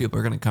know where the people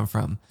are going to come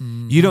from.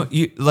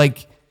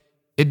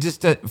 It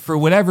just, for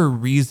whatever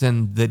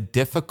reason, the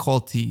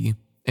difficulty,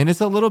 and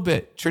it's a little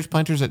bit, church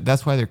planters,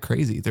 that's why they're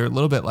crazy. They're a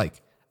little bit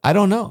like, I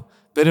don't know,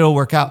 but it'll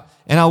work out.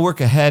 And I'll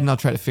work ahead and I'll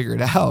try to figure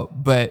it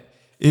out. But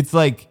it's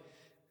like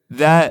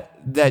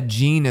that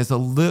gene is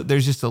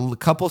there's just a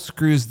couple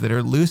screws that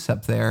are loose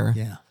up there.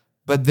 Yeah.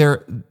 But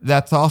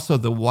that's also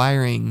the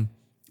wiring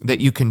that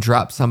you can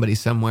drop somebody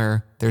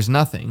somewhere, there's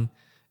nothing.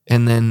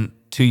 And then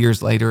 2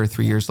 years later or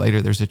 3 years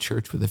later, there's a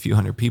church with a few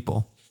hundred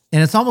people.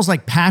 And it's almost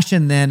like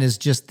passion then is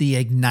just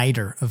the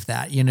igniter of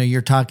that.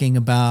 You're talking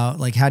about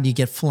like, how do you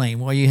get flame?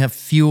 Well, you have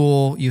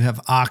fuel, you have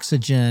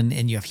oxygen,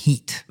 and you have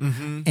heat,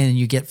 and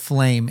you get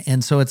flame.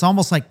 And so it's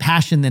almost like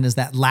passion then is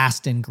that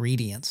last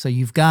ingredient. So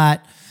you've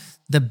got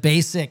the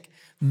basic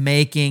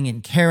making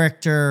and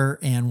character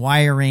and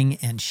wiring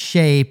and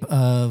shape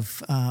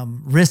of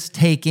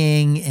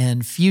risk-taking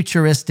and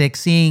futuristic,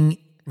 seeing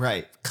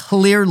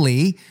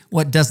clearly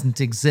what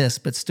doesn't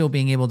exist, but still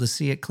being able to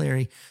see it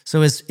clearly.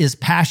 So is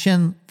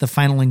passion the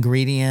final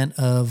ingredient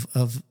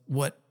of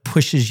what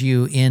pushes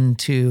you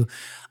into,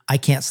 I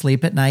can't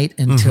sleep at night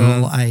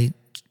until I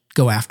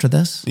go after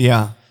this?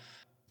 Yeah.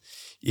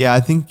 Yeah, I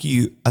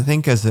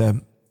think as a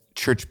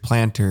church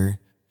planter,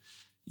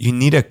 you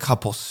need a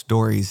couple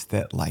stories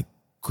that like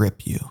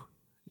grip you,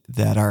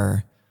 that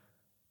are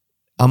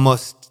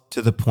almost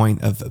to the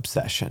point of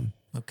obsession.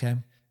 Okay.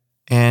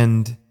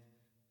 And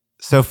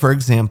so, for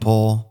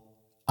example,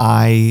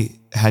 I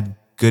had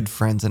good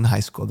friends in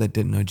high school that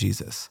didn't know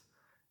Jesus.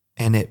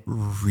 And it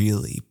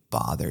really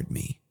bothered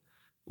me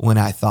when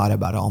I thought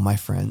about all my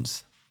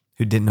friends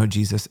who didn't know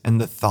Jesus and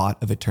the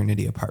thought of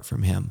eternity apart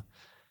from him.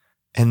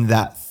 And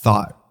that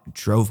thought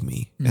drove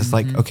me. It's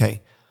like,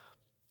 okay,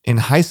 in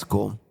high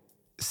school,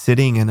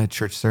 sitting in a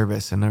church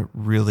service in a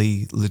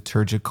really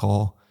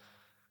liturgical,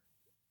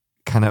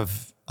 kind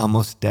of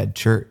almost dead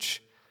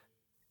church,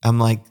 I'm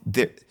like,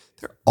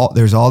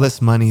 there's all this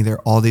money, there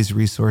are all these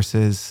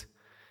resources,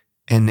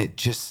 and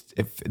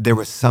if there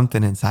was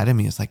something inside of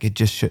me, it's like, it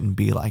just shouldn't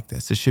be like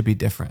this. It should be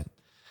different.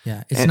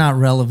 Yeah, it's not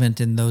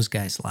relevant in those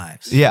guys'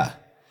 lives. Yeah.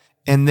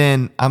 And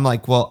then I'm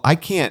like, well, I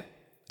can't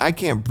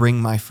bring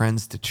my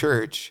friends to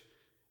church.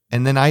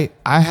 And then I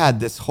had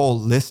this whole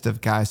list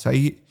of guys. So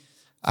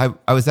I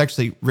was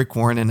actually, Rick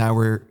Warren and I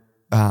were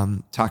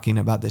talking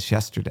about this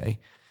yesterday.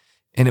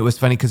 And it was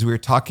funny because we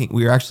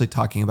were actually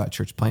talking about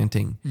church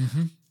planting.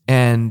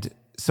 And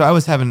so I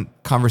was having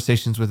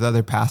conversations with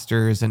other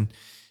pastors and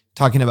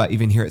talking about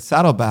even here at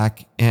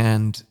Saddleback.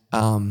 And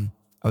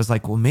I was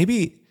like, well,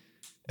 maybe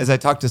as I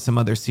talked to some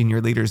other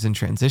senior leaders in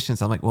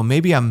transitions, I'm like, well,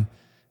 maybe I'm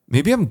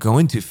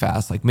going too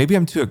fast. Like maybe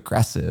I'm too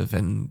aggressive,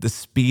 and the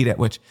speed at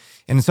which,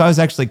 and so I was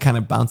actually kind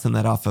of bouncing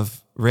that off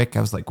of Rick.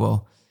 I was like,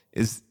 well,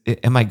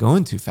 am I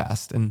going too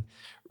fast? And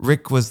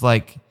Rick was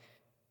like,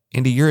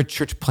 Andy, you're a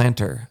church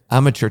planter.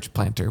 I'm a church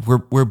planter.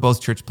 We're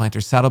both church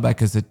planters.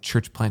 Saddleback is a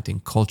church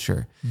planting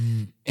culture.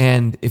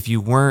 And if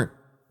you weren't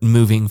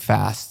moving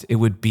fast, it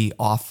would be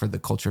off for the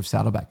culture of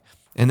Saddleback.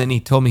 And then he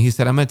told me, he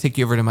said, I'm going to take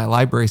you over to my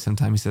library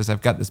sometime. He says,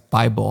 I've got this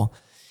Bible.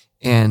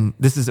 And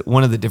this is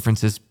one of the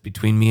differences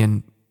between me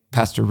and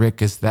Pastor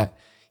Rick, is that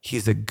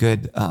he's a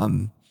good,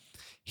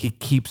 he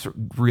keeps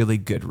really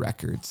good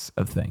records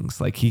of things.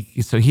 Like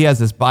so he has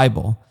this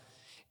Bible,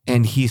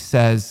 and he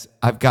says,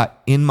 I've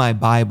got in my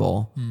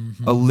Bible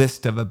a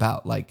list of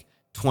about like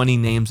 20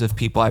 names of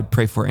people I'd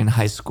pray for in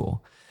high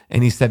school.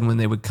 And he said when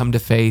they would come to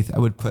faith, I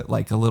would put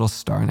like a little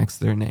star next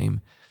to their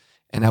name,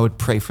 and I would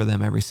pray for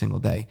them every single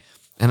day.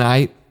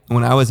 And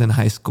when I was in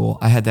high school,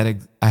 I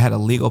had a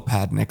legal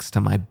pad next to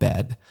my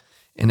bed,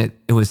 and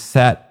it was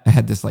set. I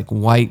had this like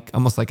white,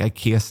 almost like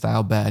IKEA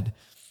style bed,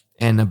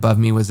 and above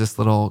me was this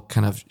little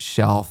kind of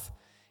shelf.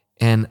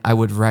 And I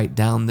would write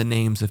down the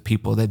names of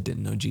people that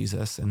didn't know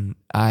Jesus. And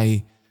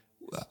I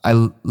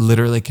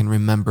literally can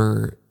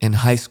remember in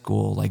high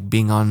school, like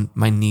being on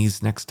my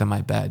knees next to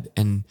my bed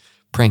and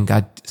praying,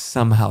 God,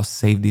 somehow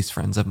save these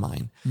friends of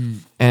mine.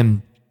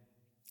 And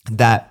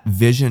that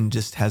vision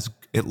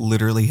it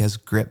literally has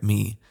gripped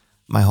me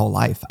my whole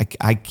life.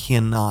 I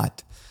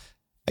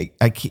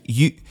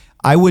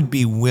would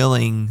be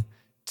willing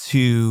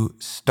to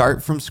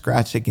start from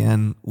scratch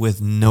again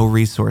with no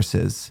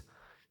resources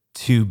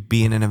to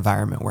be in an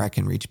environment where I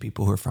can reach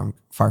people who are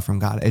far from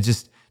God. It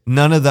just,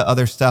 none of the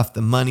other stuff,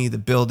 the money, the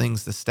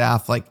buildings, the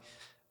staff, like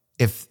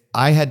if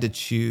I had to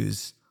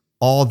choose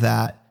all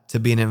that to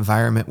be an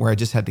environment where I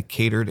just had to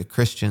cater to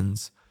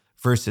Christians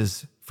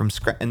versus from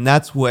scratch. And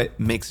that's what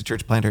makes a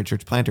church planter a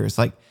church planter. It's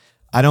like,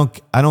 I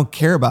don't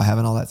care about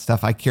having all that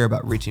stuff. I care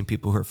about reaching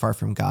people who are far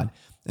from God.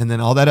 And then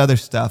all that other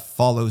stuff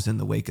follows in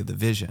the wake of the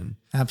vision.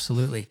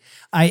 Absolutely.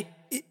 I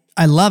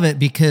love it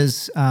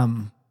because,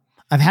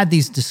 I've had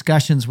these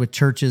discussions with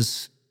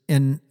churches,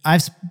 and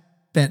I've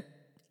spent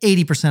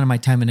 80% of my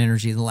time and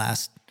energy the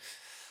last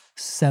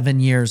 7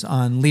 years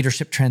on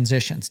leadership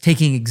transitions,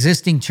 taking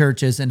existing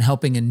churches and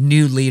helping a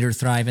new leader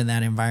thrive in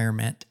that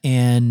environment.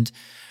 And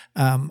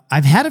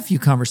I've had a few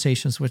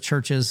conversations with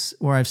churches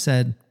where I've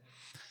said,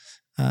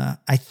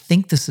 I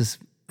think this is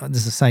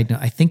a side note,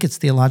 I think it's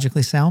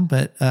theologically sound,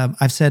 but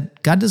I've said,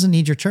 God doesn't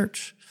need your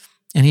church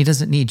and he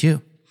doesn't need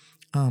you.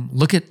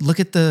 Look at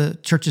the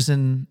churches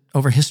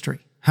over history.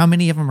 How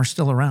many of them are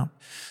still around?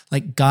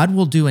 Like, God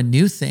will do a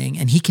new thing,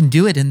 and he can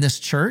do it in this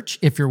church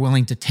if you're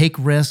willing to take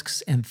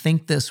risks and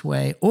think this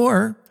way,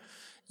 or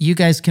you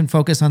guys can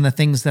focus on the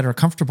things that are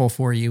comfortable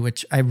for you,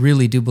 which I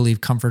really do believe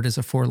comfort is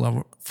a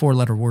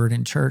four-letter word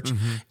in church.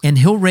 And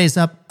he'll raise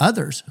up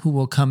others who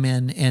will come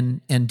in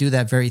and do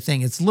that very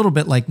thing. It's a little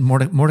bit like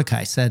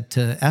Mordecai said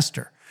to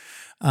Esther.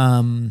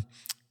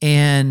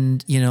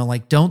 And,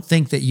 like, don't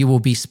think that you will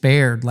be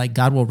spared, like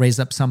God will raise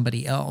up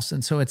somebody else.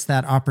 And so it's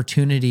that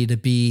opportunity to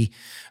be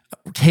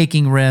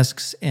taking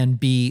risks and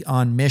be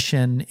on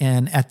mission.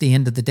 And at the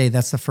end of the day,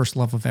 that's the first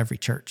love of every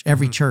church.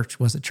 Every church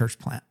was a church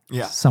plant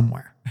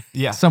somewhere.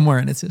 Somewhere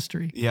in its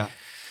history. Yeah.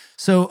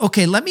 So,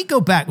 okay, let me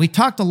go back. We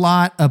talked a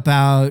lot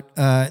about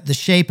the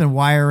shape and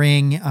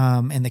wiring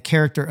and the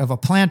character of a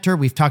planter.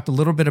 We've talked a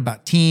little bit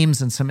about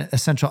teams and some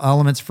essential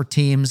elements for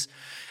teams.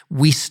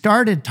 We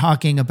started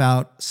talking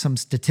about some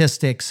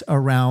statistics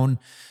around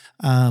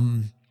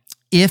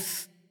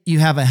if you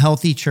have a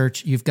healthy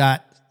church, you've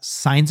got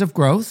signs of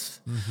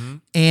growth.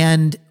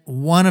 And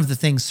one of the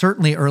things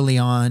certainly early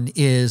on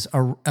is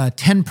a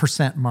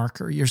 10%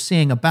 marker. You're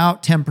seeing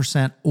about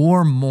 10%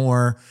 or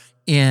more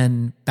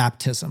in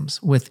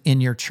baptisms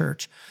within your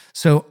church.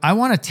 So I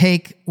want to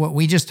take what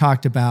we just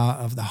talked about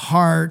of the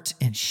heart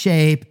and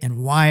shape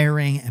and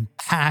wiring and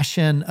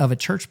passion of a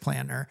church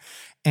planter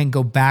and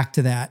go back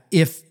to that.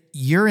 If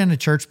you're in a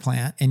church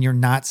plant and you're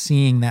not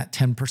seeing that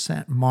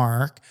 10%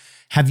 mark,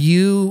 have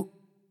you,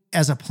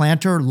 as a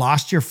planter,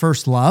 lost your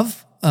first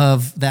love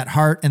of that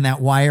heart and that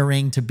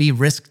wiring to be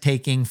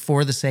risk-taking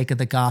for the sake of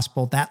the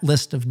gospel, that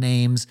list of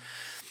names?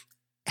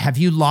 Have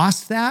you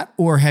lost that,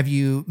 or have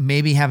you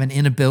maybe have an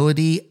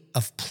inability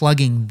of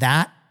plugging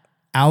that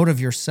out of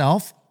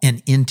yourself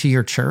and into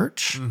your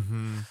church?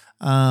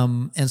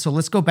 And so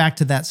let's go back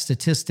to that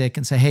statistic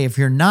and say, hey, if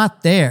you're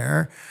not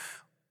there,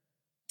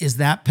 is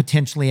that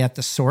potentially at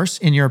the source,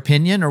 in your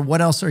opinion? Or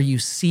what else are you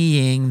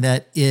seeing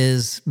that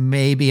is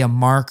maybe a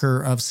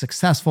marker of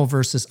successful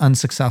versus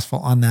unsuccessful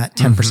on that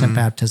 10%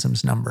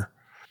 baptisms number?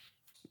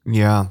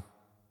 Yeah.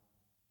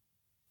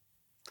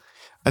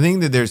 I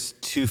think that there's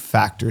two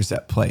factors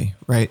at play,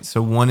 right?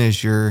 So one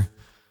is your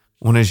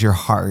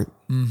heart,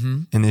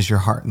 and is your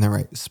heart in the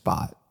right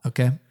spot?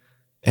 Okay.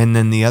 And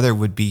then the other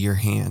would be your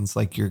hands,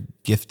 like your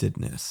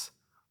giftedness.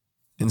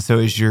 And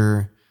so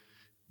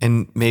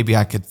and maybe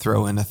I could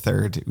throw in a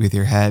third with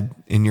your head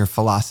in your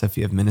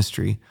philosophy of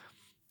ministry.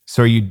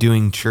 So are you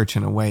doing church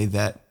in a way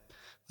that,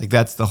 like,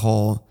 that's the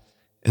whole,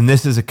 and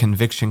this is a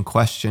conviction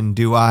question.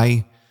 Do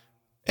I,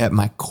 at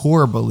my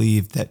core,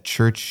 believe that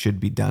church should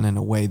be done in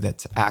a way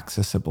that's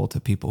accessible to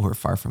people who are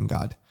far from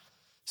God?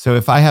 So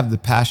if I have the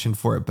passion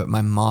for it, but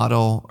my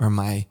model or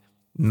my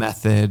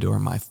method or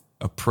my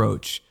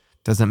approach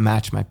doesn't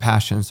match my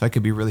passion, so I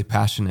could be really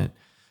passionate,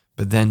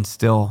 but then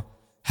still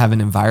have an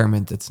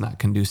environment that's not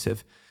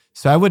conducive.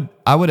 So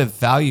I would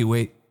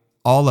evaluate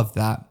all of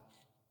that.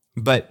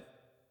 But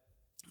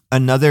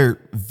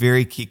another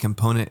very key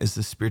component is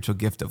the spiritual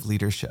gift of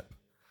leadership.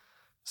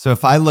 So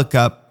if I look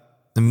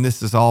up,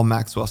 this is all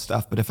Maxwell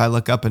stuff, but if I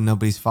look up and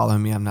nobody's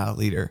following me, I'm not a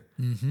leader.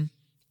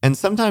 And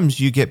sometimes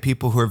you get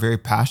people who are very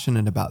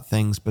passionate about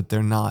things, but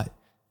they're not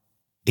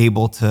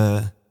able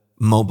to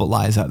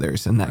mobilize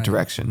others in that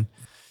direction.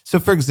 So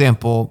for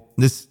example,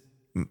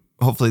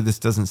 hopefully this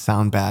doesn't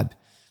sound bad.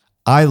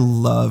 I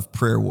love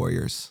prayer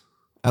warriors.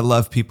 I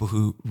love people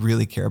who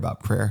really care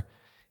about prayer.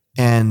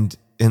 And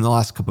in the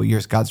last couple of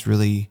years, God's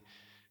really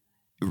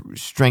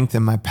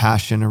strengthened my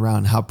passion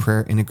around how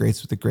prayer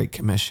integrates with the Great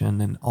Commission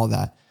and all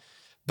that.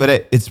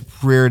 But it's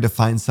rare to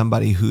find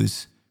somebody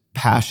who's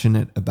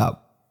passionate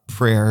about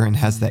prayer and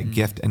has that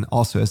gift and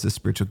also has the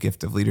spiritual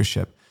gift of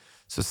leadership.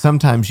 So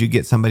sometimes you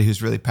get somebody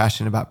who's really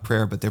passionate about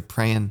prayer, but they're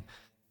praying,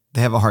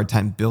 they have a hard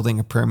time building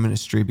a prayer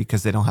ministry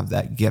because they don't have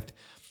that gift.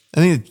 I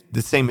think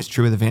the same is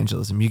true with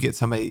evangelism. You get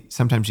somebody,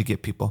 sometimes you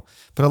get people,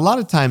 but a lot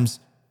of times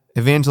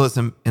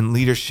evangelism and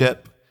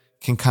leadership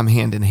can come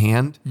hand in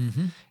hand.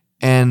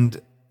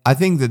 And I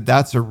think that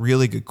that's a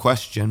really good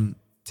question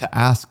to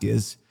ask,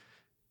 is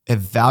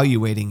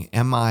evaluating,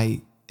 am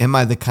I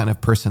the kind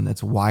of person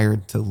that's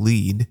wired to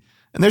lead?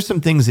 And there's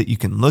some things that you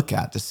can look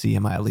at to see,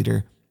 am I a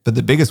leader? But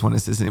the biggest one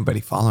is anybody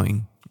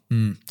following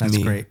That's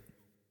me? great.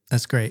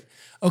 That's great.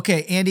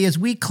 Okay, Andy, as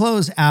we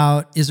close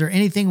out, is there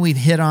anything we've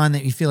hit on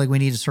that you feel like we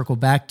need to circle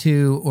back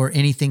to, or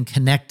anything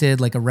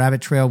connected, like a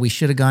rabbit trail we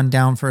should have gone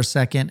down for a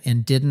second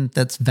and didn't,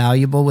 that's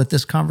valuable with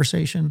this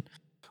conversation?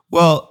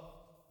 Well,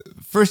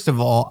 first of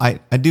all, I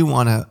do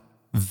want to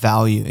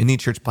value any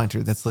church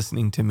planter that's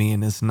listening to me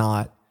and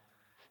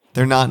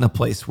they're not in a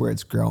place where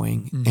it's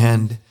growing.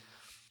 And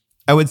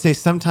I would say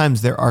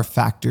sometimes there are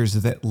factors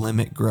that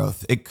limit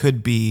growth. It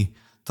could be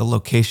the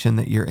location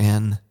that you're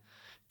in.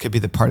 Could be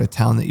the part of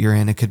town that you're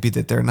in. It could be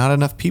that there are not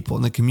enough people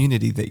in the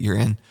community that you're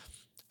in.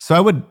 So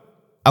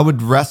I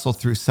would wrestle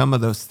through some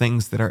of those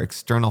things that are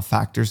external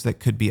factors that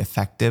could be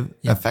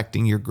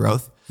affecting your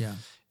growth. Yeah.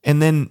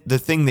 And then the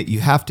thing that you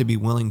have to be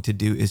willing to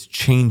do is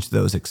change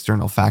those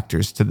external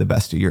factors to the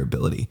best of your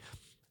ability.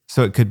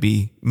 So it could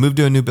be move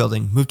to a new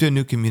building, move to a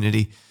new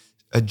community,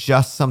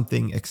 adjust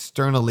something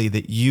externally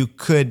that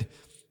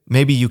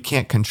maybe you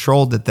can't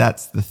control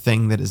that's the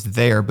thing that is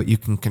there, but you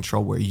can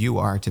control where you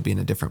are to be in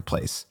a different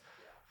place.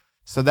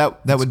 So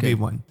that would be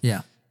one.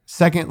 Yeah.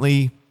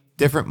 Secondly,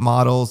 different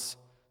models,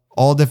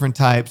 all different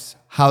types,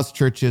 house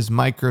churches,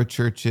 micro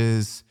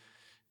churches,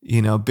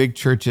 big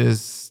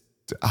churches,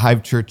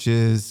 hive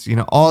churches,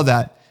 all of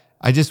that.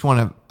 I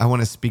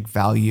want to speak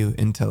value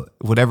into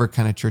whatever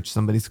kind of church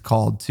somebody's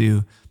called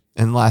to.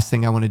 And last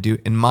thing I want to do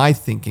in my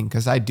thinking,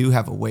 because I do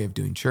have a way of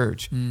doing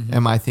church,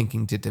 am I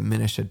thinking to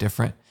diminish a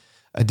different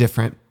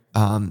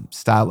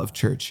style of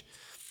church?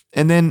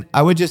 And then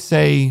I would just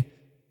say,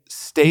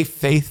 stay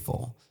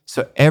faithful.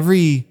 So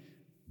every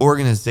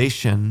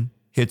organization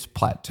hits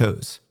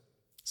plateaus.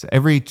 So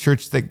every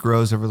church that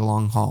grows over the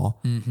long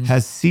haul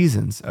has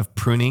seasons of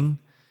pruning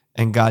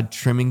and God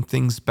trimming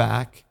things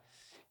back.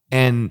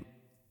 And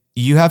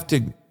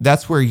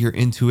that's where your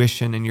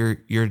intuition and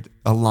your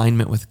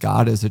alignment with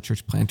God as a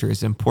church planter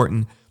is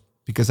important,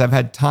 because I've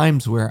had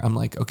times where I'm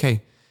like,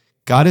 okay,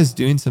 God is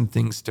doing some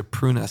things to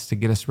prune us, to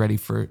get us ready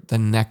for the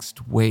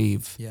next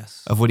wave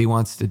of what he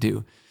wants to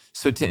do.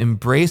 So to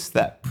embrace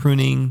that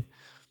pruning,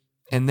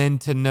 and then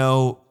to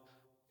know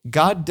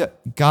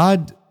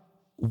God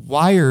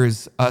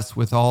wires us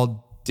with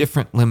all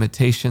different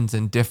limitations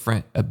and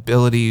different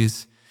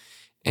abilities,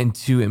 and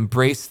to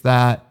embrace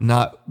that,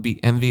 not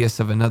be envious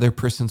of another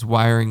person's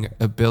wiring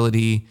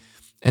ability,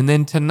 and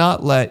then to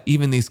not let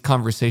even these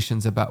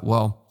conversations about,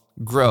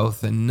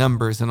 growth and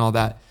numbers and all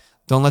that,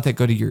 don't let that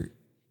go to your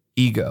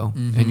ego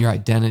and your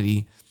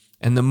identity.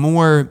 And the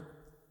more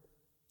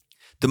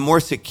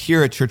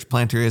secure a church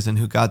planter is in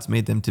who God's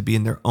made them to be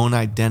in their own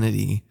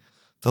identity,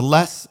 the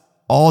less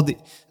all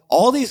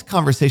these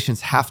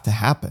conversations have to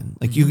happen.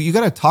 Like you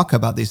got to talk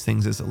about these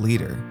things as a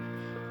leader.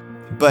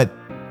 But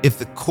if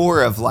the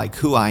core of like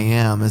who I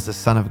am as a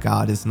son of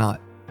God is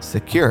not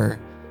secure,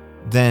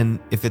 then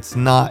if it's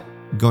not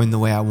going the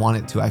way I want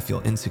it to, I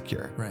feel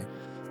insecure. Right.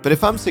 But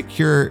if I'm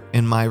secure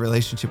in my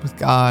relationship with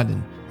God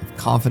and have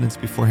confidence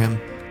before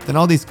him, then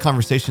all these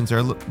conversations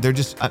they're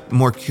just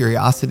more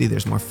curiosity,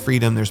 there's more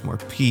freedom, there's more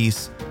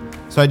peace.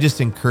 So I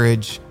just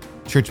encourage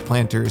church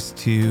planters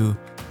to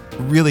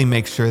really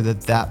make sure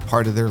that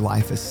part of their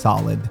life is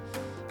solid,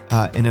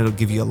 and it'll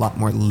give you a lot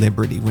more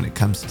liberty when it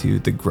comes to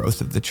the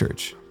growth of the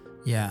church.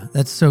 Yeah,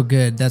 that's so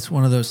good. That's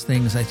one of those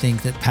things I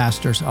think that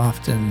pastors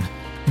often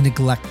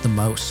neglect the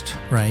most,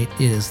 right?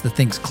 Is the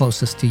things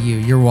closest to you,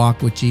 your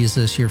walk with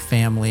Jesus, your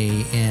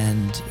family,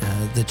 and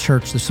the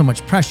church. There's so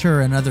much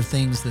pressure and other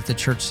things that the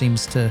church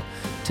seems to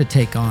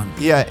take on.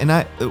 Yeah, and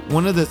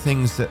one of the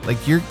things that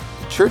like your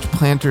church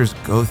planters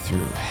go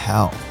through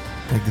hell.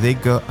 Like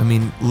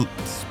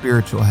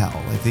spiritual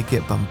hell. Like they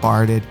get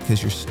bombarded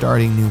because you're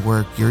starting new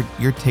work.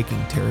 You're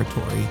taking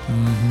territory.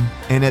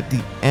 And at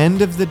the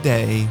end of the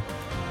day,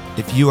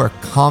 if you are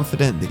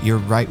confident that you're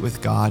right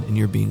with God and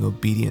you're being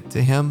obedient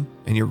to him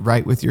and you're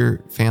right with your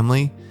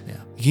family,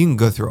 you can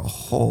go through a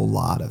whole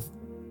lot of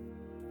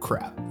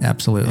crap.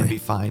 Absolutely. And be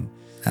fine.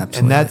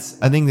 Absolutely. And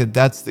I think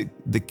that's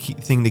the key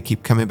thing to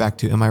keep coming back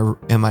to.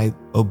 Am I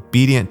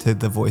obedient to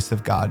the voice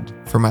of God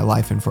for my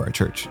life and for our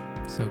church?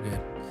 So good.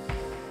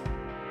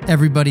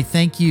 Everybody,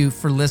 thank you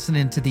for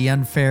listening to The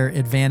Unfair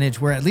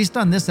Advantage, where at least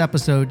on this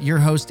episode, your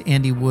host,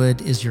 Andy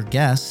Wood, is your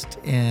guest.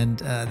 And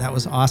that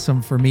was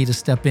awesome for me to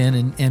step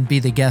in and be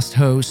the guest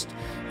host.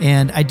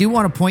 And I do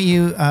want to point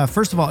you,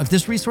 first of all, if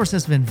this resource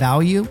has been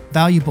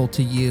valuable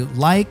to you,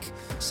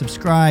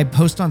 subscribe,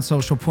 post on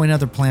social, point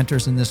other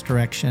planters in this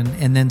direction.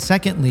 And then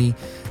secondly,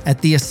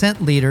 at The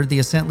Ascent Leader,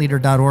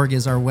 theascentleader.org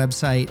is our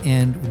website.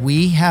 And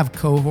we have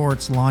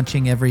cohorts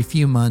launching every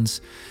few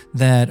months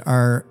that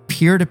are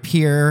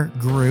peer-to-peer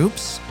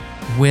groups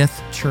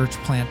with church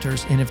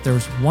planters. And if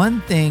there's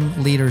one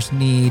thing leaders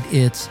need,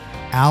 it's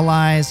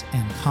allies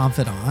and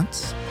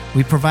confidants.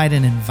 We provide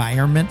an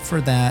environment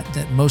for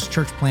that most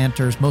church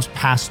planters, most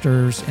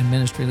pastors and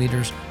ministry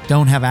leaders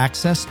don't have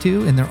access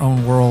to in their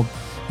own world.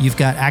 You've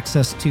got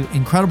access to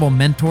incredible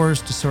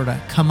mentors to sort of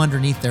come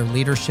underneath their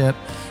leadership,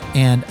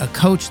 and a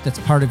coach that's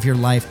part of your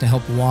life to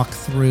help walk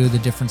through the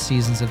different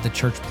seasons of the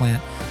church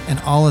plant. And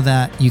all of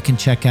that you can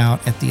check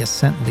out at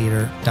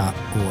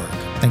theascentleader.org.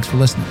 Thanks for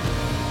listening.